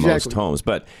day for most homes.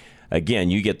 But again,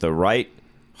 you get the right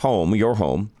home, your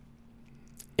home,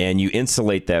 and you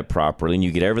insulate that properly, and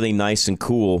you get everything nice and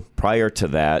cool prior to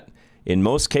that. In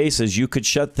most cases, you could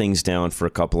shut things down for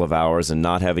a couple of hours and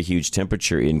not have a huge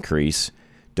temperature increase.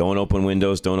 Don't open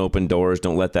windows, don't open doors,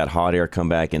 don't let that hot air come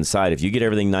back inside. If you get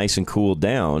everything nice and cooled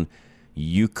down,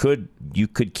 you could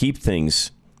keep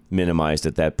things minimized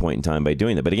at that point in time by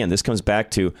doing that. But again, this comes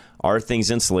back to, are things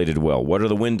insulated well? What are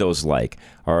the windows like?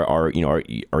 Are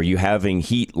you having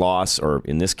heat loss, or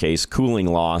in this case, cooling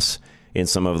loss in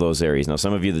some of those areas? Now,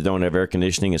 some of you that don't have air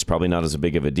conditioning, it's probably not as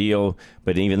big of a deal,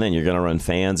 but even then, you're going to run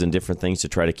fans and different things to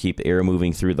try to keep air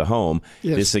moving through the home.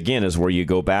 Yes. This, again, is where you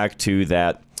go back to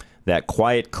that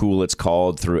Quiet Cool, it's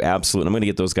called, through Absolute. I'm going to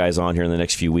get those guys on here in the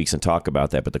next few weeks and talk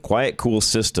about that. But the Quiet Cool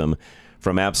system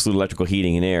from Absolute Electrical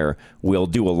Heating and Air will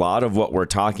do a lot of what we're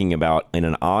talking about in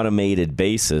an automated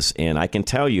basis. And I can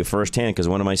tell you firsthand, because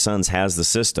one of my sons has the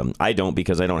system. I don't,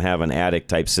 because I don't have an attic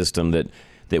type system that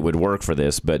would work for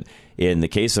this. But in the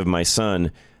case of my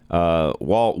son,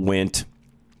 Walt went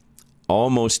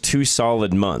almost 2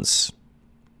 solid months,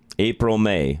 April,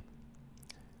 May,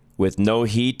 with no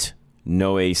heat,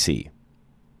 no AC.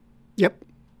 Yep.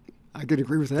 I could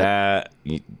agree with that.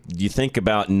 You think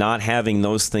about not having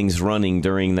those things running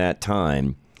during that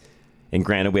time. And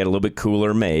granted, we had a little bit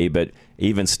cooler May, but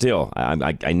even still,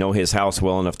 I know his house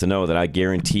well enough to know that I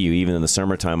guarantee you, even in the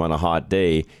summertime on a hot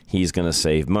day, he's going to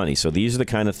save money. So these are the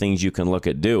kind of things you can look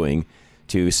at doing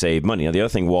to save money. Now, the other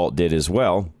thing Walt did as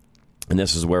well, and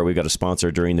this is where we got a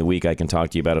sponsor during the week I can talk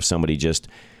to you about if somebody just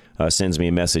sends me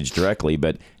a message directly,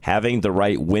 but having the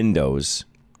right windows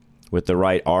with the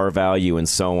right R value and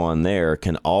so on there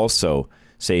can also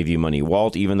save you money.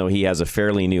 Walt, even though he has a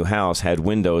fairly new house, had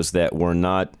windows that were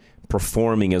not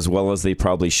performing as well as they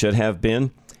probably should have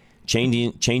been.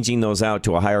 Changing those out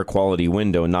to a higher quality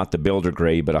window, not the builder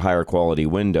grade, but a higher quality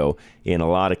window, in a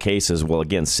lot of cases will,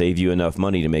 again, save you enough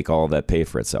money to make all of that pay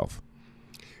for itself.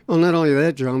 Well, not only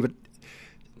that, John, but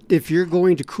if you're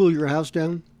going to cool your house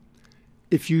down,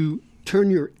 if you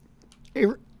turn your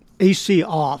AC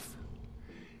off,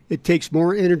 it takes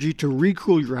more energy to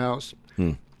recool your house.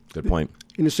 Good point.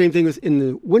 And the same thing with in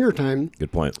the wintertime.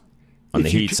 Good point. On the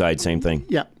heat side, same thing.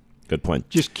 Yeah. Good point.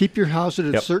 Just keep your house at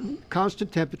a certain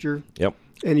constant temperature. Yep.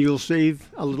 And you'll save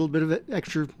a little bit of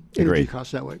extra energy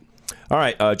costs that way. All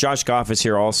right. Josh Goff is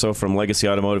here also from Legacy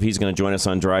Automotive. He's going to join us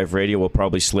on Drive Radio. We'll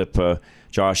probably slip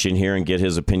Josh in here and get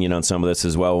his opinion on some of this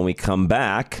as well. When we come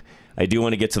back, I do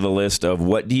want to get to the list of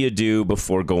what do you do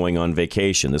before going on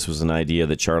vacation. This was an idea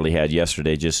that Charlie had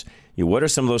yesterday. Just what are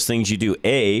some of those things you do?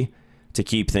 A, to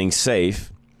keep things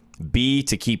safe. B,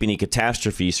 to keep any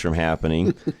catastrophes from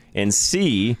happening. And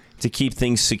C, to keep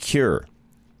things secure.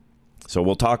 So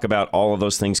we'll talk about all of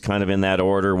those things kind of in that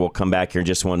order. We'll come back here in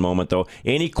just one moment, though.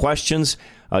 Any questions,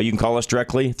 you can call us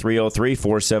directly,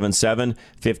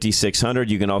 303-477-5600.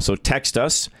 You can also text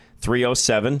us,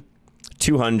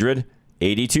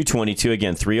 307-200-8222.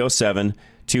 Again,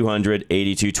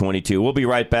 307-200-8222. We'll be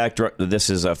right back. This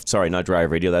is, not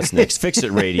Drive Radio. That's next. Fix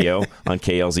It Radio on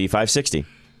KLZ 560.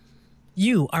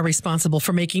 You are responsible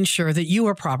for making sure that you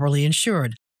are properly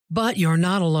insured, but you're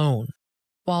not alone.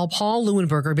 While Paul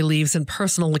Leuenberger believes in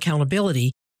personal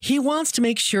accountability, he wants to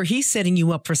make sure he's setting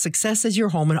you up for success as your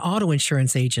home and auto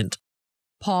insurance agent.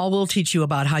 Paul will teach you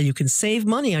about how you can save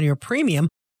money on your premium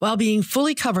while being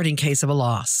fully covered in case of a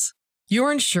loss.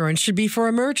 Your insurance should be for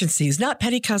emergencies, not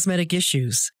petty cosmetic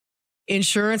issues.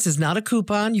 Insurance is not a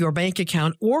coupon, your bank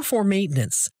account, or for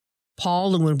maintenance.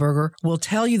 Paul Leuenberger will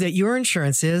tell you that your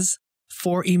insurance is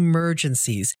for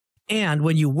emergencies. And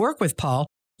when you work with Paul,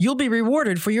 you'll be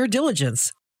rewarded for your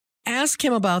diligence. Ask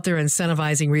him about their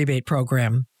incentivizing rebate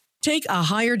program. Take a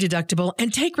higher deductible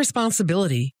and take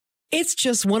responsibility. It's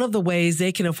just one of the ways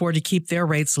they can afford to keep their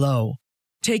rates low.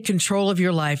 Take control of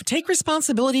your life. Take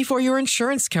responsibility for your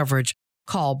insurance coverage.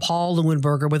 Call Paul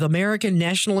Leuenberger with American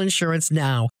National Insurance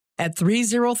now at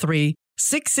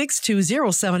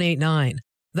 303-662-0789.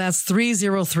 That's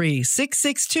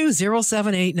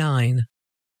 303-662-0789.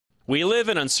 We live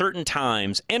in uncertain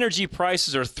times. Energy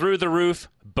prices are through the roof,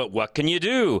 but what can you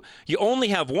do? You only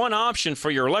have one option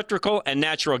for your electrical and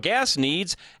natural gas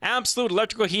needs. Absolute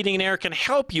Electrical Heating and Air can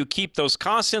help you keep those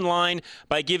costs in line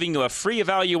by giving you a free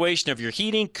evaluation of your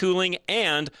heating, cooling,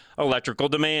 and electrical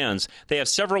demands. They have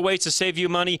several ways to save you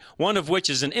money, one of which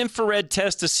is an infrared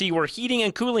test to see where heating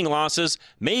and cooling losses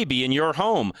may be in your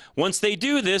home. Once they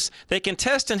do this, they can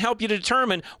test and help you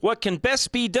determine what can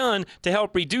best be done to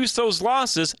help reduce those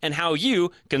losses and how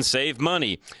you can save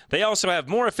money. They also have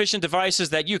more efficient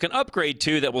devices that you can upgrade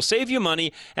to that will save you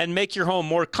money and make your home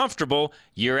more comfortable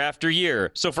year after year.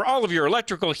 So for all of your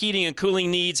electrical, heating, and cooling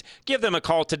needs, give them a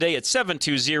call today at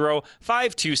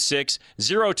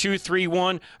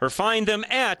 720-526-0231 or find them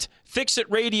at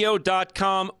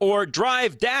fixitradio.com or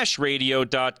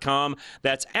drive-radio.com.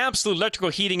 That's Absolute Electrical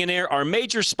Heating and Air, our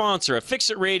major sponsor of Fix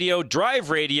It Radio, Drive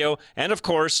Radio, and of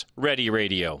course, Ready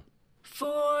Radio.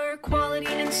 For quality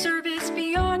and service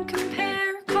beyond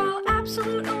compare, call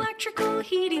Absolute Electrical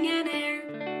Heating and Air.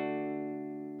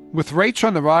 With rates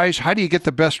on the rise, how do you get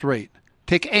the best rate?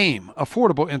 Take AIM,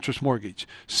 Affordable Interest Mortgage,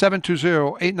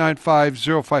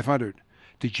 720-895-0500.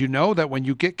 Did you know that when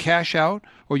you get cash out,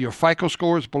 or your FICO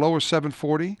score is below a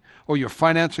 740, or you're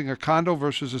financing a condo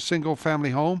versus a single-family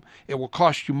home, it will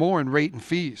cost you more in rate and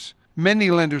fees?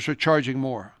 Many lenders are charging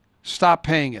more. Stop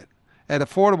paying it. At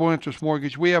Affordable Interest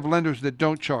Mortgage, we have lenders that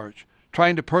don't charge.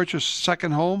 Trying to purchase a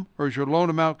second home, or is your loan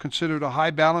amount considered a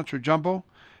high balance or jumbo?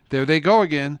 There they go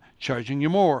again, charging you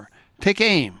more. Take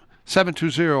AIM,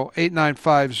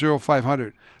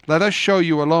 720-895-0500. Let us show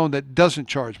you a loan that doesn't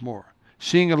charge more.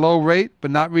 Seeing a low rate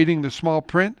but not reading the small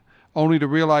print, only to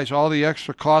realize all the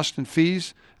extra costs and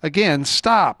fees? Again,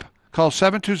 stop. Call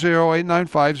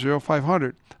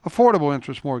 720-895-0500. Affordable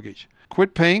Interest Mortgage.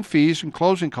 Quit paying fees and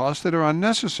closing costs that are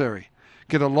unnecessary.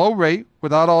 Get a low rate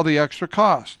without all the extra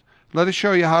cost. Let us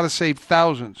show you how to save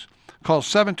thousands. Call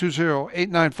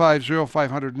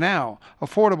 720-895-0500 now.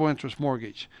 Affordable interest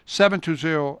mortgage.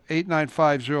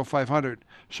 720-895-0500.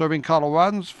 Serving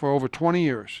Coloradans for over 20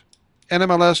 years.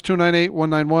 NMLS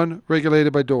 298191,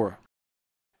 regulated by DORA.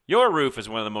 Your roof is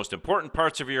one of the most important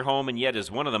parts of your home and yet is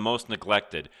one of the most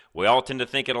neglected. We all tend to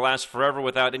think it'll last forever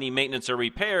without any maintenance or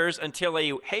repairs until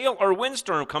a hail or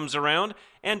windstorm comes around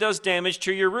and does damage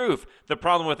to your roof. The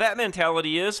problem with that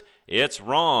mentality is it's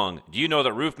wrong. Do you know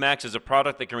that Roof Max is a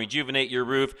product that can rejuvenate your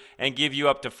roof and give you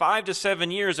up to 5 to 7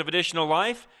 years of additional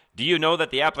life? Do you know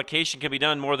that the application can be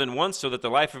done more than once so that the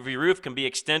life of your roof can be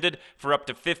extended for up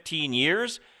to 15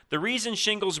 years? The reason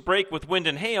shingles break with wind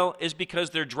and hail is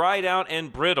because they're dried out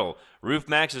and brittle. Roof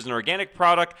Max is an organic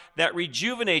product that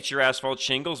rejuvenates your asphalt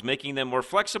shingles, making them more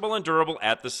flexible and durable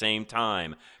at the same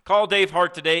time. Call Dave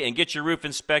Hart today and get your roof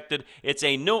inspected. It's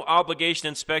a no-obligation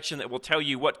inspection that will tell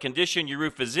you what condition your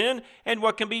roof is in and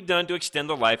what can be done to extend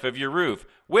the life of your roof,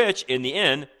 which, in the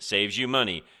end, saves you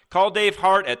money. Call Dave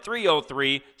Hart at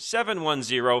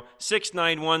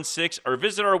 303-710-6916 or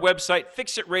visit our website,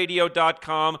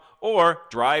 fixitradio.com or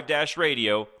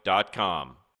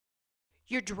drive-radio.com.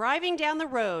 You're driving down the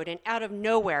road and out of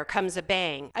nowhere comes a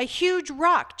bang. A huge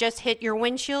rock just hit your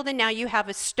windshield and now you have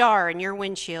a star in your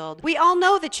windshield. We all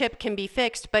know the chip can be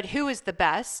fixed, but who is the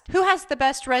best? Who has the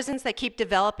best resins that keep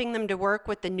developing them to work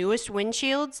with the newest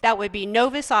windshields? That would be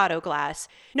Novus Auto Glass.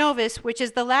 Novus, which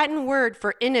is the Latin word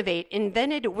for innovate,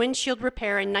 invented windshield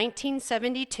repair in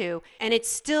 1972, and it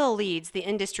still leads the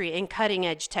industry in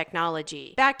cutting-edge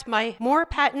technology. Backed by more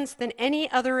patents than any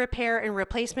other repair and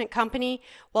replacement company,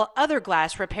 while other glass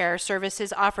repair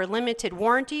services offer limited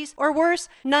warranties, or worse,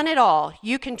 none at all.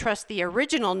 You can trust the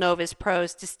original Novus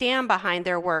pros to stand behind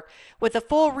their work with a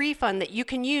full refund that you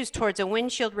can use towards a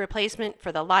windshield replacement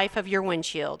for the life of your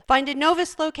windshield. Find a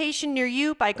Novus location near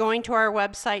you by going to our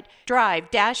website,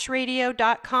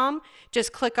 drive-radio.com.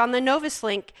 Just click on the Novus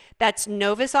link. That's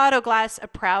Novus Auto Glass, a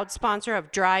proud sponsor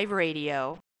of Drive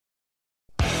Radio.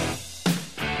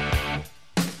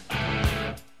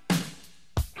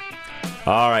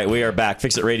 All right, we are back.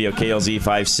 Fix It Radio, KLZ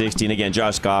 560. And again,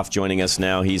 Josh Goff joining us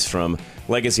now. He's from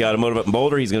Legacy Automotive up in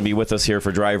Boulder. He's going to be with us here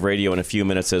for Drive Radio in a few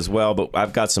minutes as well. But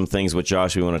I've got some things with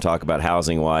Josh we want to talk about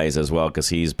housing-wise as well, because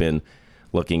he's been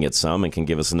looking at some and can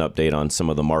give us an update on some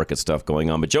of the market stuff going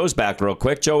on. But Joe's back real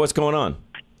quick. Joe, what's going on?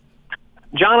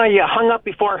 John, I hung up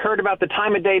before I heard about the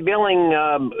time of day billing,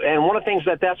 and one of the things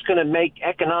that's going to make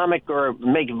economic or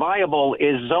make viable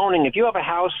is zoning. If you have a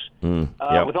house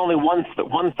with only one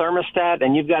thermostat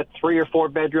and you've got 3 or 4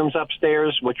 bedrooms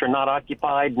upstairs which are not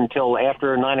occupied until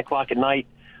after 9 o'clock at night,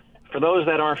 for those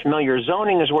that aren't familiar,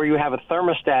 zoning is where you have a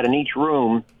thermostat in each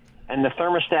room, and the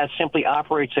thermostat simply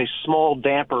operates a small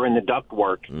damper in the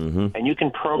ductwork, and you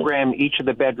can program each of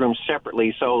the bedrooms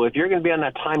separately. So if you're going to be on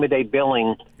that time of day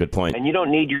billing, good point, and you don't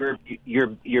need your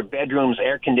bedroom's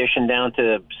air conditioned down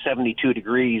to 72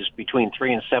 degrees between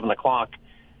 3 and 7 o'clock,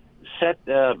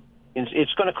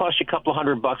 it's going to cost you a couple of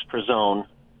 $100 per zone,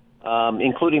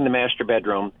 including the master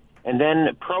bedroom. And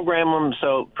then program them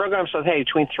so, hey,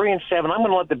 between 3 and 7, I'm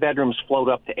going to let the bedrooms float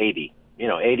up to 80.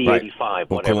 80, right.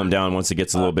 85, we'll whatever. cool them down once it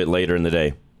gets a little bit later in the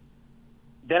day.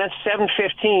 Then at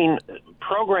 7:15,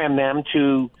 program them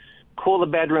to cool the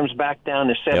bedrooms back down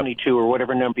to 72 or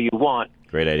whatever number you want.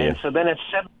 Great idea. And so then at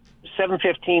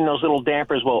 7:15, those little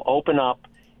dampers will open up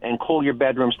and cool your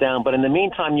bedrooms down. But in the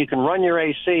meantime, you can run your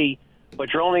AC,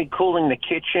 but you're only cooling the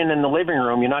kitchen and the living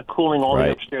room. You're not cooling all the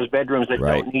upstairs bedrooms that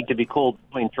don't need to be cooled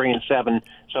between 3 and 7.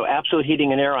 So Absolute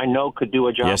Heating and Air, I know, could do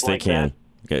a job yes, like they can. that.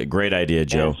 Okay, great idea,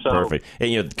 Joe. So, perfect.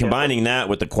 And combining that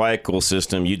with the Quiet Cool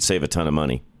system, you'd save a ton of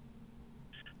money.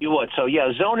 You would. So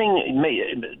zoning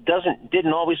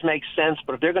didn't always make sense,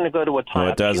 but if they're going to go to a time,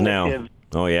 it does now.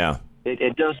 Oh yeah,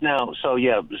 it does now. So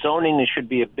zoning should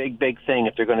be a big thing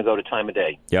if they're going to go to time of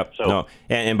day. Yep. So, no,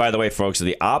 and by the way, folks,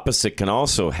 the opposite can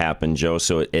also happen, Joe.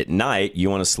 So at night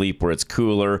you want to sleep where it's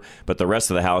cooler, but the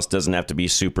rest of the house doesn't have to be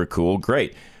super cool.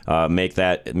 Great. Make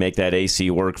that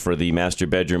AC work for the master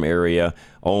bedroom area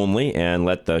only, and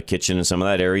let the kitchen and some of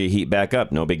that area heat back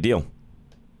up. No big deal.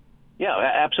 Yeah,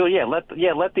 absolutely. Let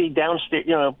the downstairs,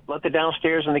 let the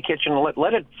downstairs and the kitchen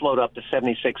let it float up to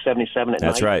 76, 77 at night.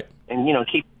 That's right. And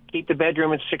keep the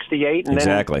bedroom at 68, and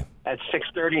exactly. Then at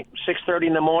 6:30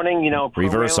 in the morning,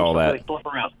 reverse all that. Really flip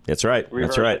around. That's right. Reverse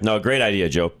That's right. it. No, great idea,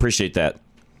 Joe. Appreciate that.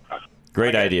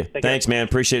 Great idea. Thanks, man.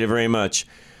 Appreciate it very much.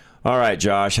 All right,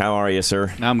 Josh, how are you,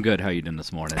 sir? I'm good. How are you doing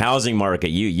this morning? Housing market.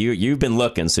 You've been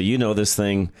looking, so you know this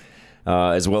thing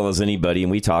as well as anybody,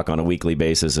 and we talk on a weekly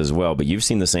basis as well. But you've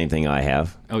seen the same thing I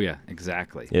have. Oh yeah,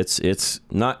 exactly. It's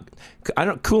not.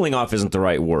 Cooling off isn't the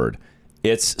right word.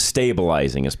 It's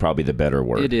stabilizing is probably the better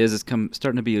word. It is. It's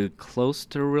starting to be close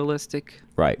to realistic.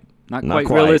 Right. Not quite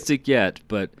realistic yet,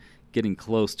 but getting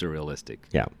close to realistic.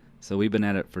 Yeah. So we've been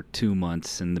at it for 2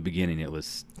 months. In the beginning, it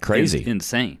was crazy,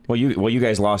 insane. Well, you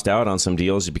guys lost out on some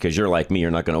deals because you're like me. You're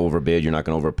not going to overbid. You're not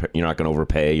going to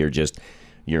overpay. You're just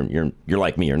you're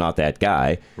like me. You're not that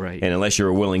guy. Right. And unless you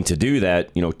were willing to do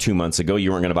that, 2 months ago, you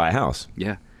weren't going to buy a house.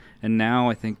 Yeah. And now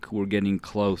I think we're getting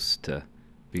close to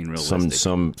being realistic.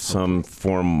 Some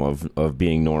form of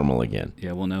being normal again.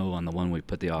 Yeah, we'll know on the one we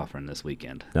put the offer in this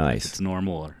weekend. Nice. If it's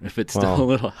normal or if it's still a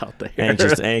little out there.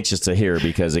 Anxious to hear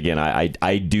because, again,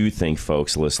 I do think,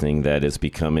 folks listening, that it's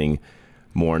becoming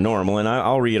more normal. And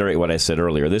I'll reiterate what I said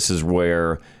earlier. This is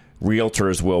where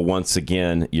realtors will once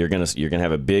again, you're gonna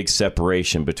have a big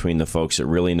separation between the folks that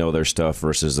really know their stuff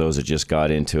versus those that just got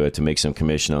into it to make some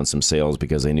commission on some sales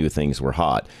because they knew things were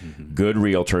hot. Mm-hmm. Good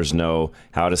realtors know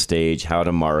how to stage, how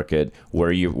to market,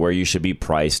 where you should be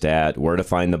priced at, where to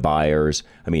find the buyers.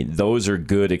 I mean, those are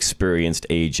good, experienced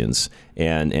agents,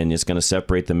 and it's going to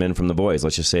separate the men from the boys.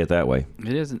 Let's just say it that way.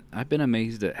 It isn't. I've been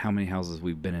amazed at how many houses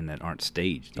we've been in that aren't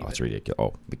staged. Oh, it's ridiculous.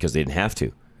 Oh, because they didn't have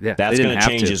to. Yeah, that's going to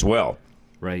change as well.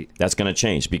 Right. That's going to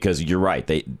change because you're right.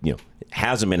 It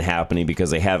hasn't been happening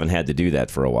because they haven't had to do that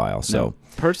for a while. So no,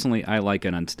 personally, I like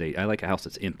an unstaged. I like a house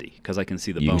that's empty because I can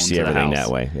see the you bones can see of the everything house.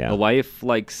 that way. Yeah. The wife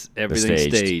likes everything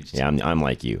staged. Yeah, I'm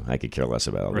like you. I could care less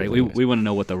about all right. We want to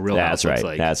know what the real house looks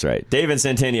like. That's right. David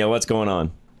Centennial, what's going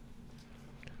on?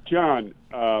 John,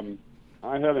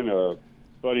 I had a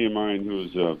buddy of mine who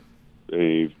was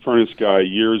a furnace guy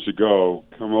years ago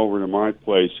come over to my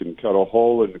place and cut a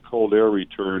hole in the cold air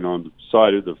return on the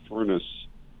side of the furnace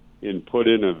and put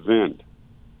in a vent.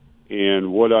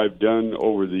 And what I've done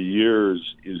over the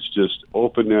years is just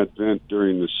open that vent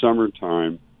during the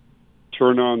summertime,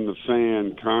 turn on the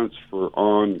fan constantly.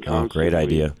 Oh, great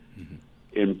idea.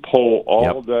 And pull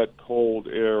all that cold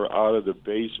air out of the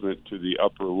basement to the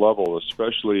upper level,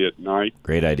 especially at night.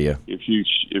 Great idea. If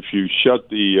you shut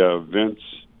the vents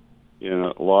in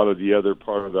a lot of the other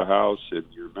part of the house, in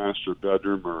your master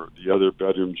bedroom or the other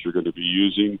bedrooms you're going to be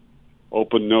using,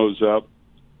 open those up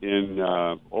and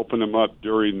open them up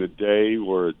during the day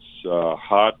where it's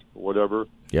hot, whatever.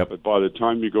 Yep. But by the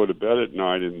time you go to bed at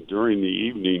night and during the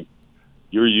evening,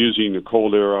 you're using the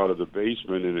cold air out of the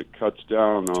basement, and it cuts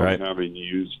down on having to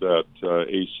use that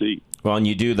AC. Well, and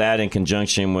you do that in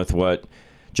conjunction with what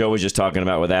Joe was just talking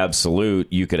about with Absolute.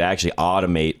 You could actually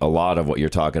automate a lot of what you're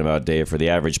talking about, Dave. For the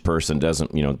average person,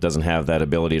 doesn't have that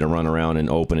ability to run around and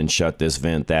open and shut this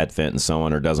vent, that vent, and so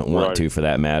on, or doesn't want to, for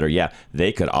that matter. Yeah,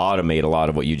 they could automate a lot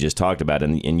of what you just talked about.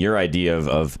 And your idea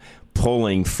of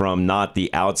pulling from not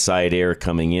the outside air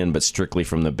coming in, but strictly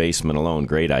from the basement alone,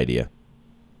 great idea.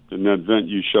 And that vent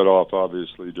you shut off,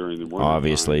 obviously, during the winter.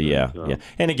 Obviously, time. Yeah.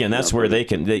 And again, that's where they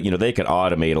could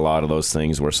automate a lot of those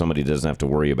things where somebody doesn't have to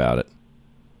worry about it.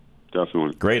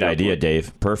 Definitely. Great idea,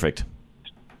 Dave. Perfect.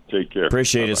 Take care.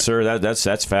 Appreciate it, sir.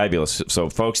 That's fabulous. So,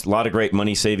 folks, a lot of great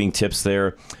money-saving tips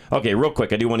there. Okay, real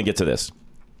quick, I do want to get to this.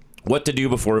 What to do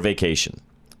before vacation.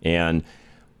 And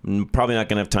I'm probably not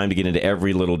going to have time to get into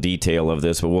every little detail of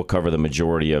this, but we'll cover the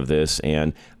majority of this.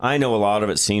 And I know a lot of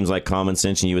it seems like common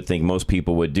sense, and you would think most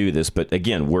people would do this. But,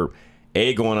 again, we're,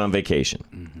 going on vacation.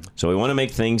 Mm-hmm. So we want to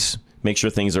make sure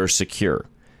things are secure.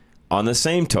 On the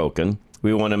same token,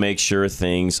 we want to make sure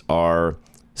things are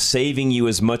saving you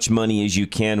as much money as you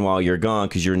can while you're gone,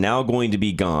 because you're now going to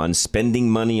be gone, spending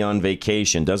money on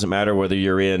vacation. Doesn't matter whether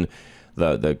you're in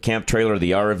the camp trailer,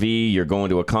 the RV, you're going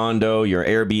to a condo, you're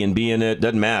Airbnb in it,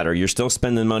 doesn't matter. You're still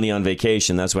spending money on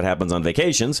vacation. That's what happens on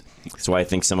vacations. That's why I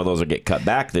think some of those will get cut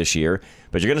back this year.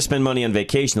 But you're going to spend money on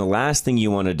vacation. The last thing you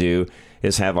want to do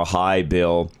is have a high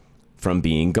bill from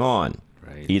being gone.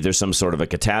 Either some sort of a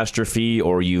catastrophe,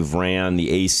 or you've ran the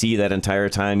AC that entire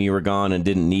time you were gone and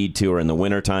didn't need to, or in the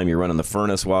wintertime you're running the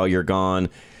furnace while you're gone.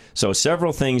 So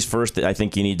several things first that I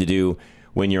think you need to do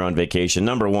when you're on vacation.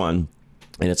 Number one,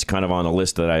 and it's kind of on a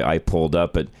list that I pulled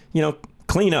up, but,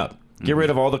 clean up. Get rid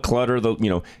of all the clutter,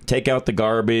 take out the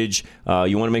garbage.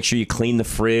 You want to make sure you clean the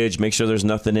fridge, make sure there's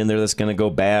nothing in there that's going to go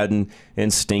bad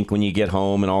and stink when you get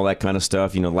home and all that kind of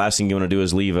stuff. The last thing you want to do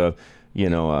is leave I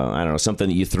don't know, something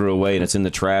that you threw away and it's in the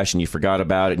trash and you forgot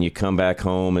about it and you come back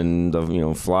home and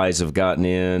the flies have gotten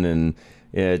in and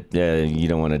you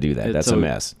don't want to do that. That's a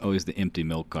mess. Always the empty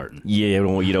milk carton. Yeah,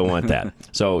 you don't want that.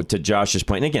 So to Josh's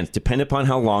point, and again, depending upon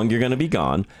how long you're going to be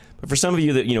gone, but for some of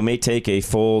you that may take a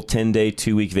full 10-day,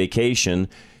 2-week vacation,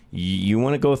 you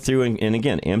want to go through and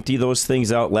again, empty those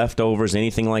things out, leftovers,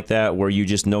 anything like that, where you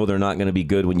just know they're not going to be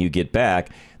good when you get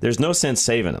back. There's no sense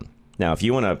saving them. Now, if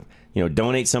you want to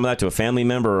donate some of that to a family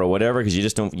member or whatever, because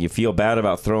you feel bad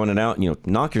about throwing it out.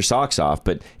 Knock your socks off,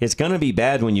 but it's going to be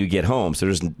bad when you get home.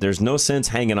 So there's no sense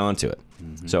hanging on to it.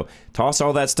 Mm-hmm. So toss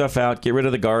all that stuff out, get rid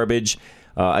of the garbage.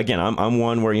 Again, I'm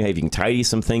one where you can tidy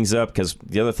some things up, because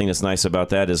the other thing that's nice about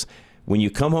that is when you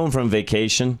come home from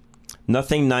vacation,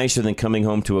 nothing nicer than coming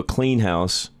home to a clean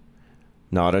house,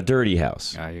 not a dirty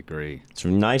house. I agree. It's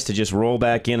nice to just roll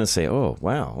back in and say, oh,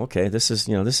 wow, okay, this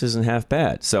isn't half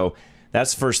bad. So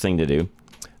that's the first thing to do.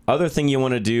 Other thing you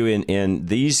want to do, and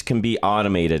these can be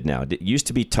automated now. It used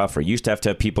to be tougher. You used to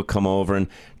have people come over and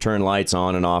turn lights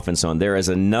on and off and so on. There is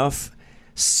enough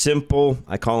simple,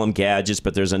 I call them gadgets,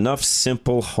 but there's enough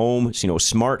simple home,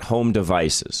 smart home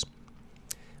devices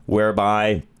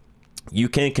whereby you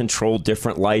can control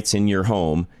different lights in your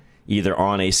home, either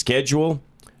on a schedule,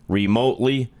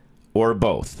 remotely, or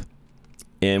both.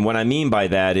 And what I mean by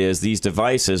that is these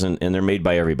devices, and they're made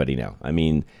by everybody now. I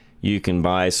mean, you can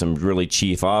buy some really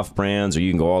cheap off brands, or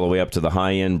you can go all the way up to the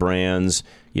high end brands.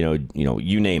 You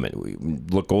name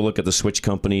it. Go look at the switch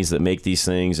companies that make these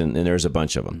things, and there's a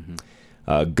bunch of them.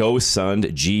 Mm-hmm.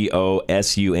 GoSund,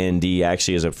 GoSund,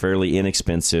 actually is a fairly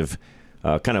inexpensive,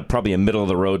 kind of probably a middle of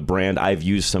the road brand. I've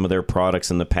used some of their products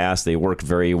in the past. They work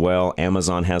very well.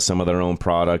 Amazon has some of their own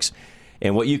products,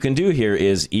 and what you can do here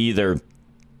is either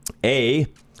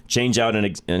change out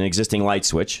an existing light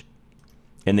switch.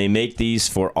 And they make these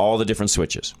for all the different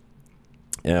switches.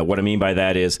 What I mean by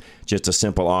that is just a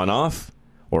simple on-off,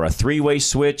 or a 3-way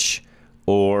switch,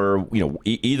 or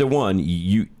either one.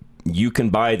 You can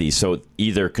buy these. So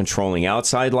either controlling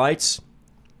outside lights,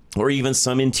 or even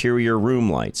some interior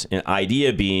room lights. And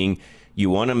idea being,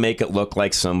 you want to make it look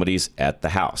like somebody's at the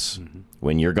house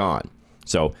when you're gone.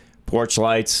 So porch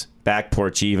lights, back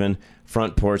porch, even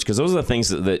front porch, because those are the things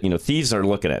that thieves are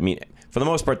looking at. I mean, for the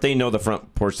most part, they know the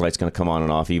front porch light's going to come on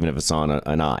and off, even if it's on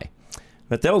an eye.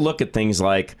 But they'll look at things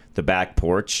like the back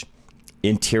porch,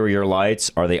 interior lights.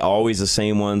 Are they always the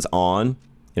same ones on?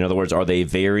 In other words, are they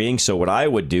varying? So what I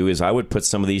would do is I would put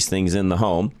some of these things in the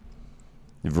home.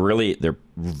 Really, they're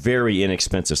very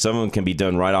inexpensive. Some of them can be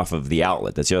done right off of the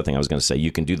outlet. That's the other thing I was going to say.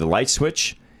 You can do the light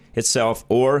switch itself,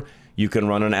 or you can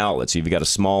run an outlet. So if you've got a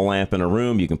small lamp in a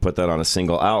room, you can put that on a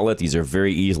single outlet. These are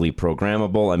very easily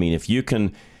programmable. I mean, if you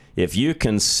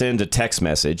can send a text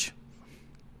message,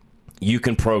 you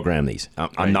can program these.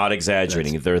 I'm not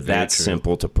exaggerating. They're that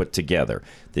simple to put together.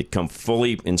 They come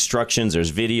fully instructions.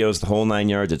 There's videos, the whole 9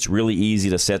 yards. It's really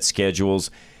easy to set schedules,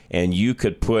 and you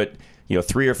could put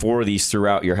 3 or 4 of these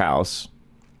throughout your house,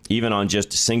 even on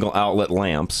just single outlet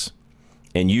lamps,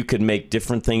 and you could make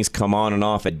different things come on and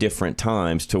off at different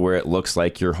times to where it looks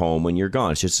like you're home when you're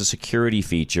gone. It's just a security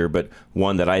feature, but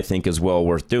one that I think is well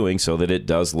worth doing so that it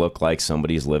does look like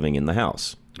somebody's living in the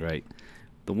house. Right.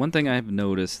 The one thing I've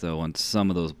noticed, though, on some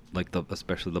of those,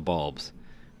 especially the bulbs,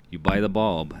 you buy the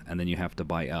bulb, and then you have to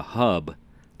buy a hub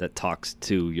that talks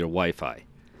to your Wi-Fi.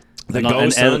 The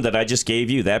GoSund that I just gave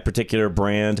you, that particular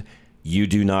brand, you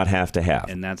do not have to have.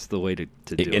 And that's the way to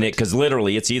do it. Because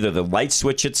literally, it's either the light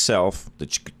switch itself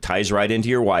that ties right into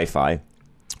your Wi-Fi,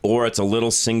 or it's a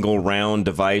little single round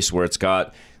device where it's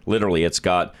got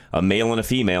a male and a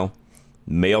female.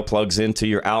 Male plugs into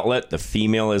your outlet. The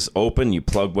female is open. You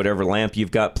plug whatever lamp you've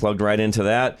got plugged right into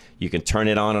that. You can turn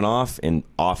it on and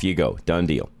off you go. Done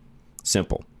deal.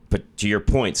 Simple. But to your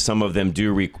point, some of them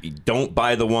don't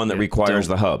buy the one that requires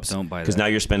the hubs. Don't buy that. Because now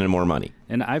you're spending more money.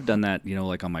 And I've done that,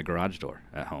 like on my garage door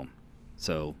at home.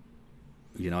 So,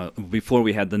 before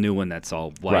we had the new one that's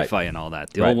all Wi-Fi and all that.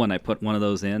 The old one, I put one of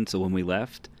those in, so when we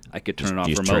left, I could turn it off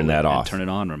remotely. Turn that off. And turn it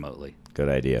on remotely. Good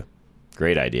idea.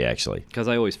 Great idea, actually. Because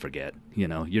I always forget.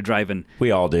 You're driving.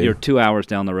 We all do. You're 2 hours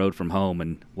down the road from home,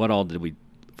 and what all did we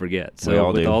forget?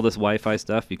 So with all this Wi-Fi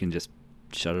stuff, you can just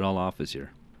shut it all off as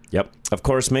your... Yep. Of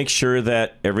course, make sure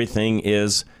that everything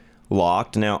is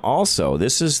locked. Now, also,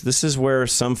 this is where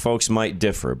some folks might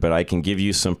differ, but I can give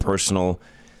you some personal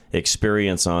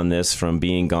experience on this from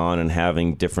being gone and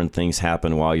having different things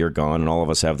happen while you're gone, and all of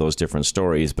us have those different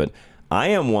stories. But I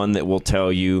am one that will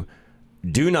tell you,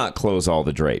 do not close all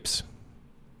the drapes.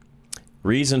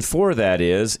 Reason for that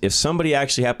is, if somebody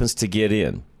actually happens to get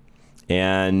in,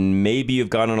 and maybe you've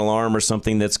got an alarm or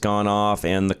something that's gone off,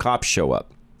 and the cops show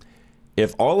up,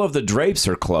 if all of the drapes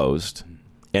are closed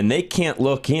and they can't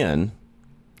look in,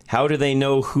 how do they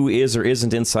know who is or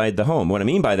isn't inside the home? What I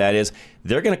mean by that is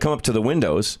they're going to come up to the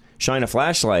windows, shine a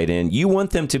flashlight in. You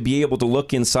want them to be able to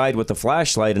look inside with the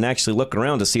flashlight and actually look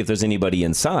around to see if there's anybody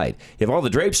inside. If all the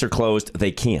drapes are closed,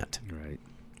 they can't. Right.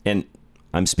 And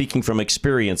I'm speaking from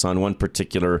experience on one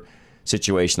particular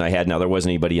situation I had. Now, there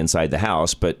wasn't anybody inside the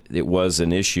house, but it was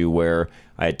an issue where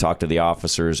I had talked to the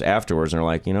officers afterwards, and they're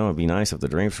like, it'd be nice if the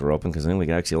drapes were open because then we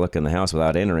could actually look in the house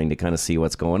without entering to kind of see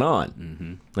what's going on.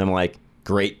 Mm-hmm. I'm like,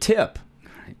 great tip.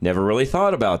 Never really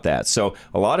thought about that. So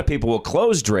a lot of people will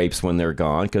close drapes when they're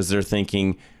gone because they're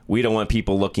thinking, we don't want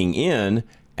people looking in.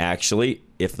 Actually,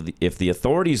 if the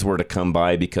authorities were to come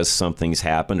by because something's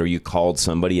happened or you called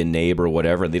somebody, a neighbor or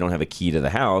whatever, and they don't have a key to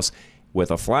the house, with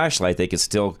a flashlight, they could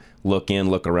still look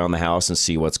around the house and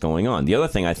see what's going on. The other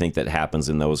thing I think that happens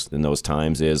in those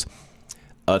times is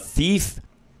a thief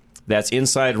that's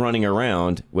inside running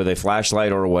around with a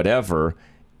flashlight or whatever.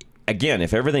 Again,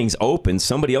 if everything's open,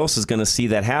 somebody else is going to see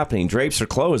that happening. Drapes are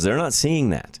closed. They're not seeing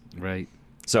that. Right.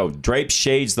 So drapes,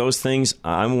 shades, those things,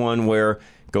 I'm one where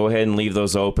go ahead and leave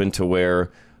those open to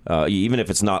where even if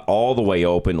it's not all the way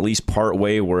open, at least part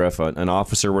way where if an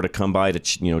officer were to come by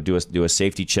to do a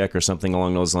safety check or something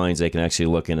along those lines, they can actually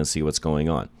look in and see what's going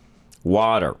on.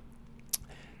 Water.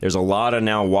 There's a lot of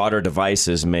now water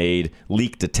devices made,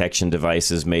 leak detection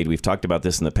devices made. We've talked about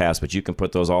this in the past, but you can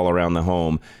put those all around the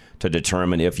home to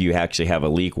determine if you actually have a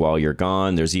leak while you're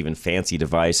gone. There's even fancy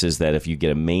devices that if you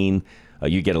get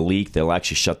you get a leak, they'll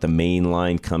actually shut the main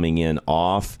line coming in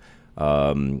off.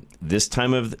 This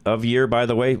time of year, by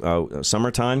the way,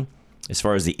 summertime, as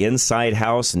far as the inside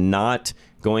house, not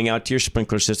going out to your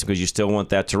sprinkler system because you still want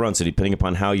that to run. So depending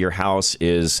upon how your house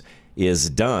is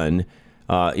done,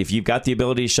 if you've got the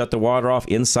ability to shut the water off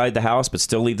inside the house but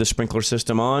still leave the sprinkler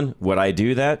system on, would I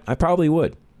do that? I probably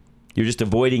would. You're just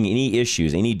avoiding any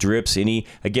issues, any drips,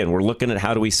 again, we're looking at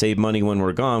how do we save money when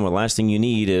we're gone. Well, the last thing you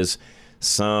need is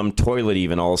some toilet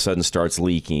even all of a sudden starts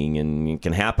leaking, and it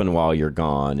can happen while you're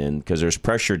gone, and because there's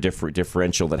pressure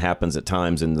differential that happens at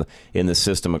times in the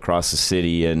system across the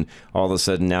city, and all of a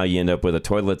sudden now you end up with a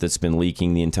toilet that's been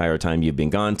leaking the entire time you've been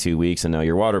gone 2 weeks, and now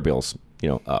your water bill's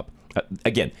up.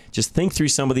 Again, just think through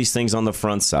some of these things on the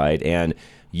front side and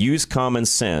use common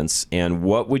sense. And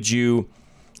what would you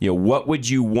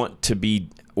want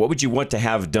to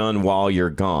have done while you're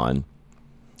gone?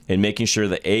 And making sure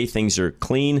that things are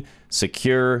clean,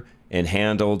 secure, and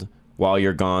handled while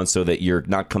you're gone so that you're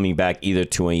not coming back either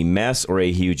to a mess or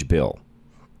a huge bill.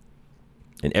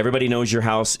 And everybody knows your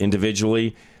house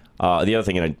individually. The other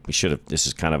thing, and this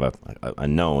is kind of a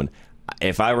known,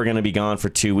 if I were going to be gone for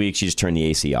 2 weeks, you just turn the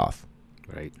AC off.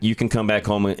 Right. You can come back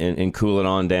home and cool it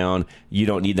on down. You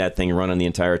don't need that thing running the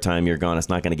entire time you're gone. It's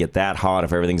not going to get that hot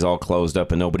if everything's all closed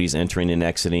up and nobody's entering and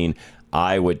exiting.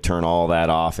 I would turn all that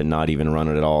off and not even run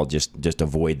it at all. Just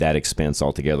avoid that expense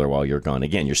altogether while you're gone.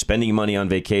 Again, you're spending money on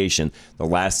vacation. The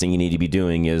last thing you need to be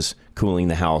doing is cooling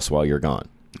the house while you're gone.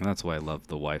 And that's why I love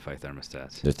the Wi-Fi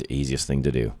thermostats. That's the easiest thing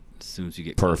to do. As soon as you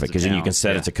get perfect, because then you can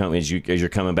set it to come as you're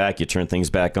coming back. You turn things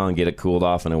back on, get it cooled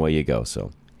off, and away you go.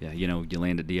 So yeah, you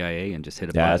land a DIA and just hit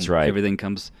a button. That's right. Everything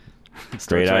comes.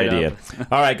 Great idea.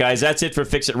 All right, guys, that's it for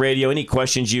Fix It Radio. Any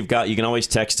questions you've got, you can always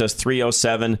text us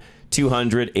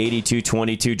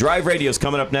 307-200-8222. Drive Radio's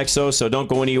coming up next, so don't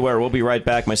go anywhere. We'll be right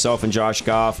back. Myself and Josh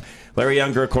Goff, Larry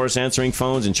Younger, of course, answering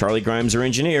phones, and Charlie Grimes, our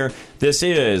engineer. This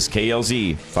is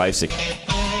KLZ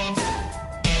 560.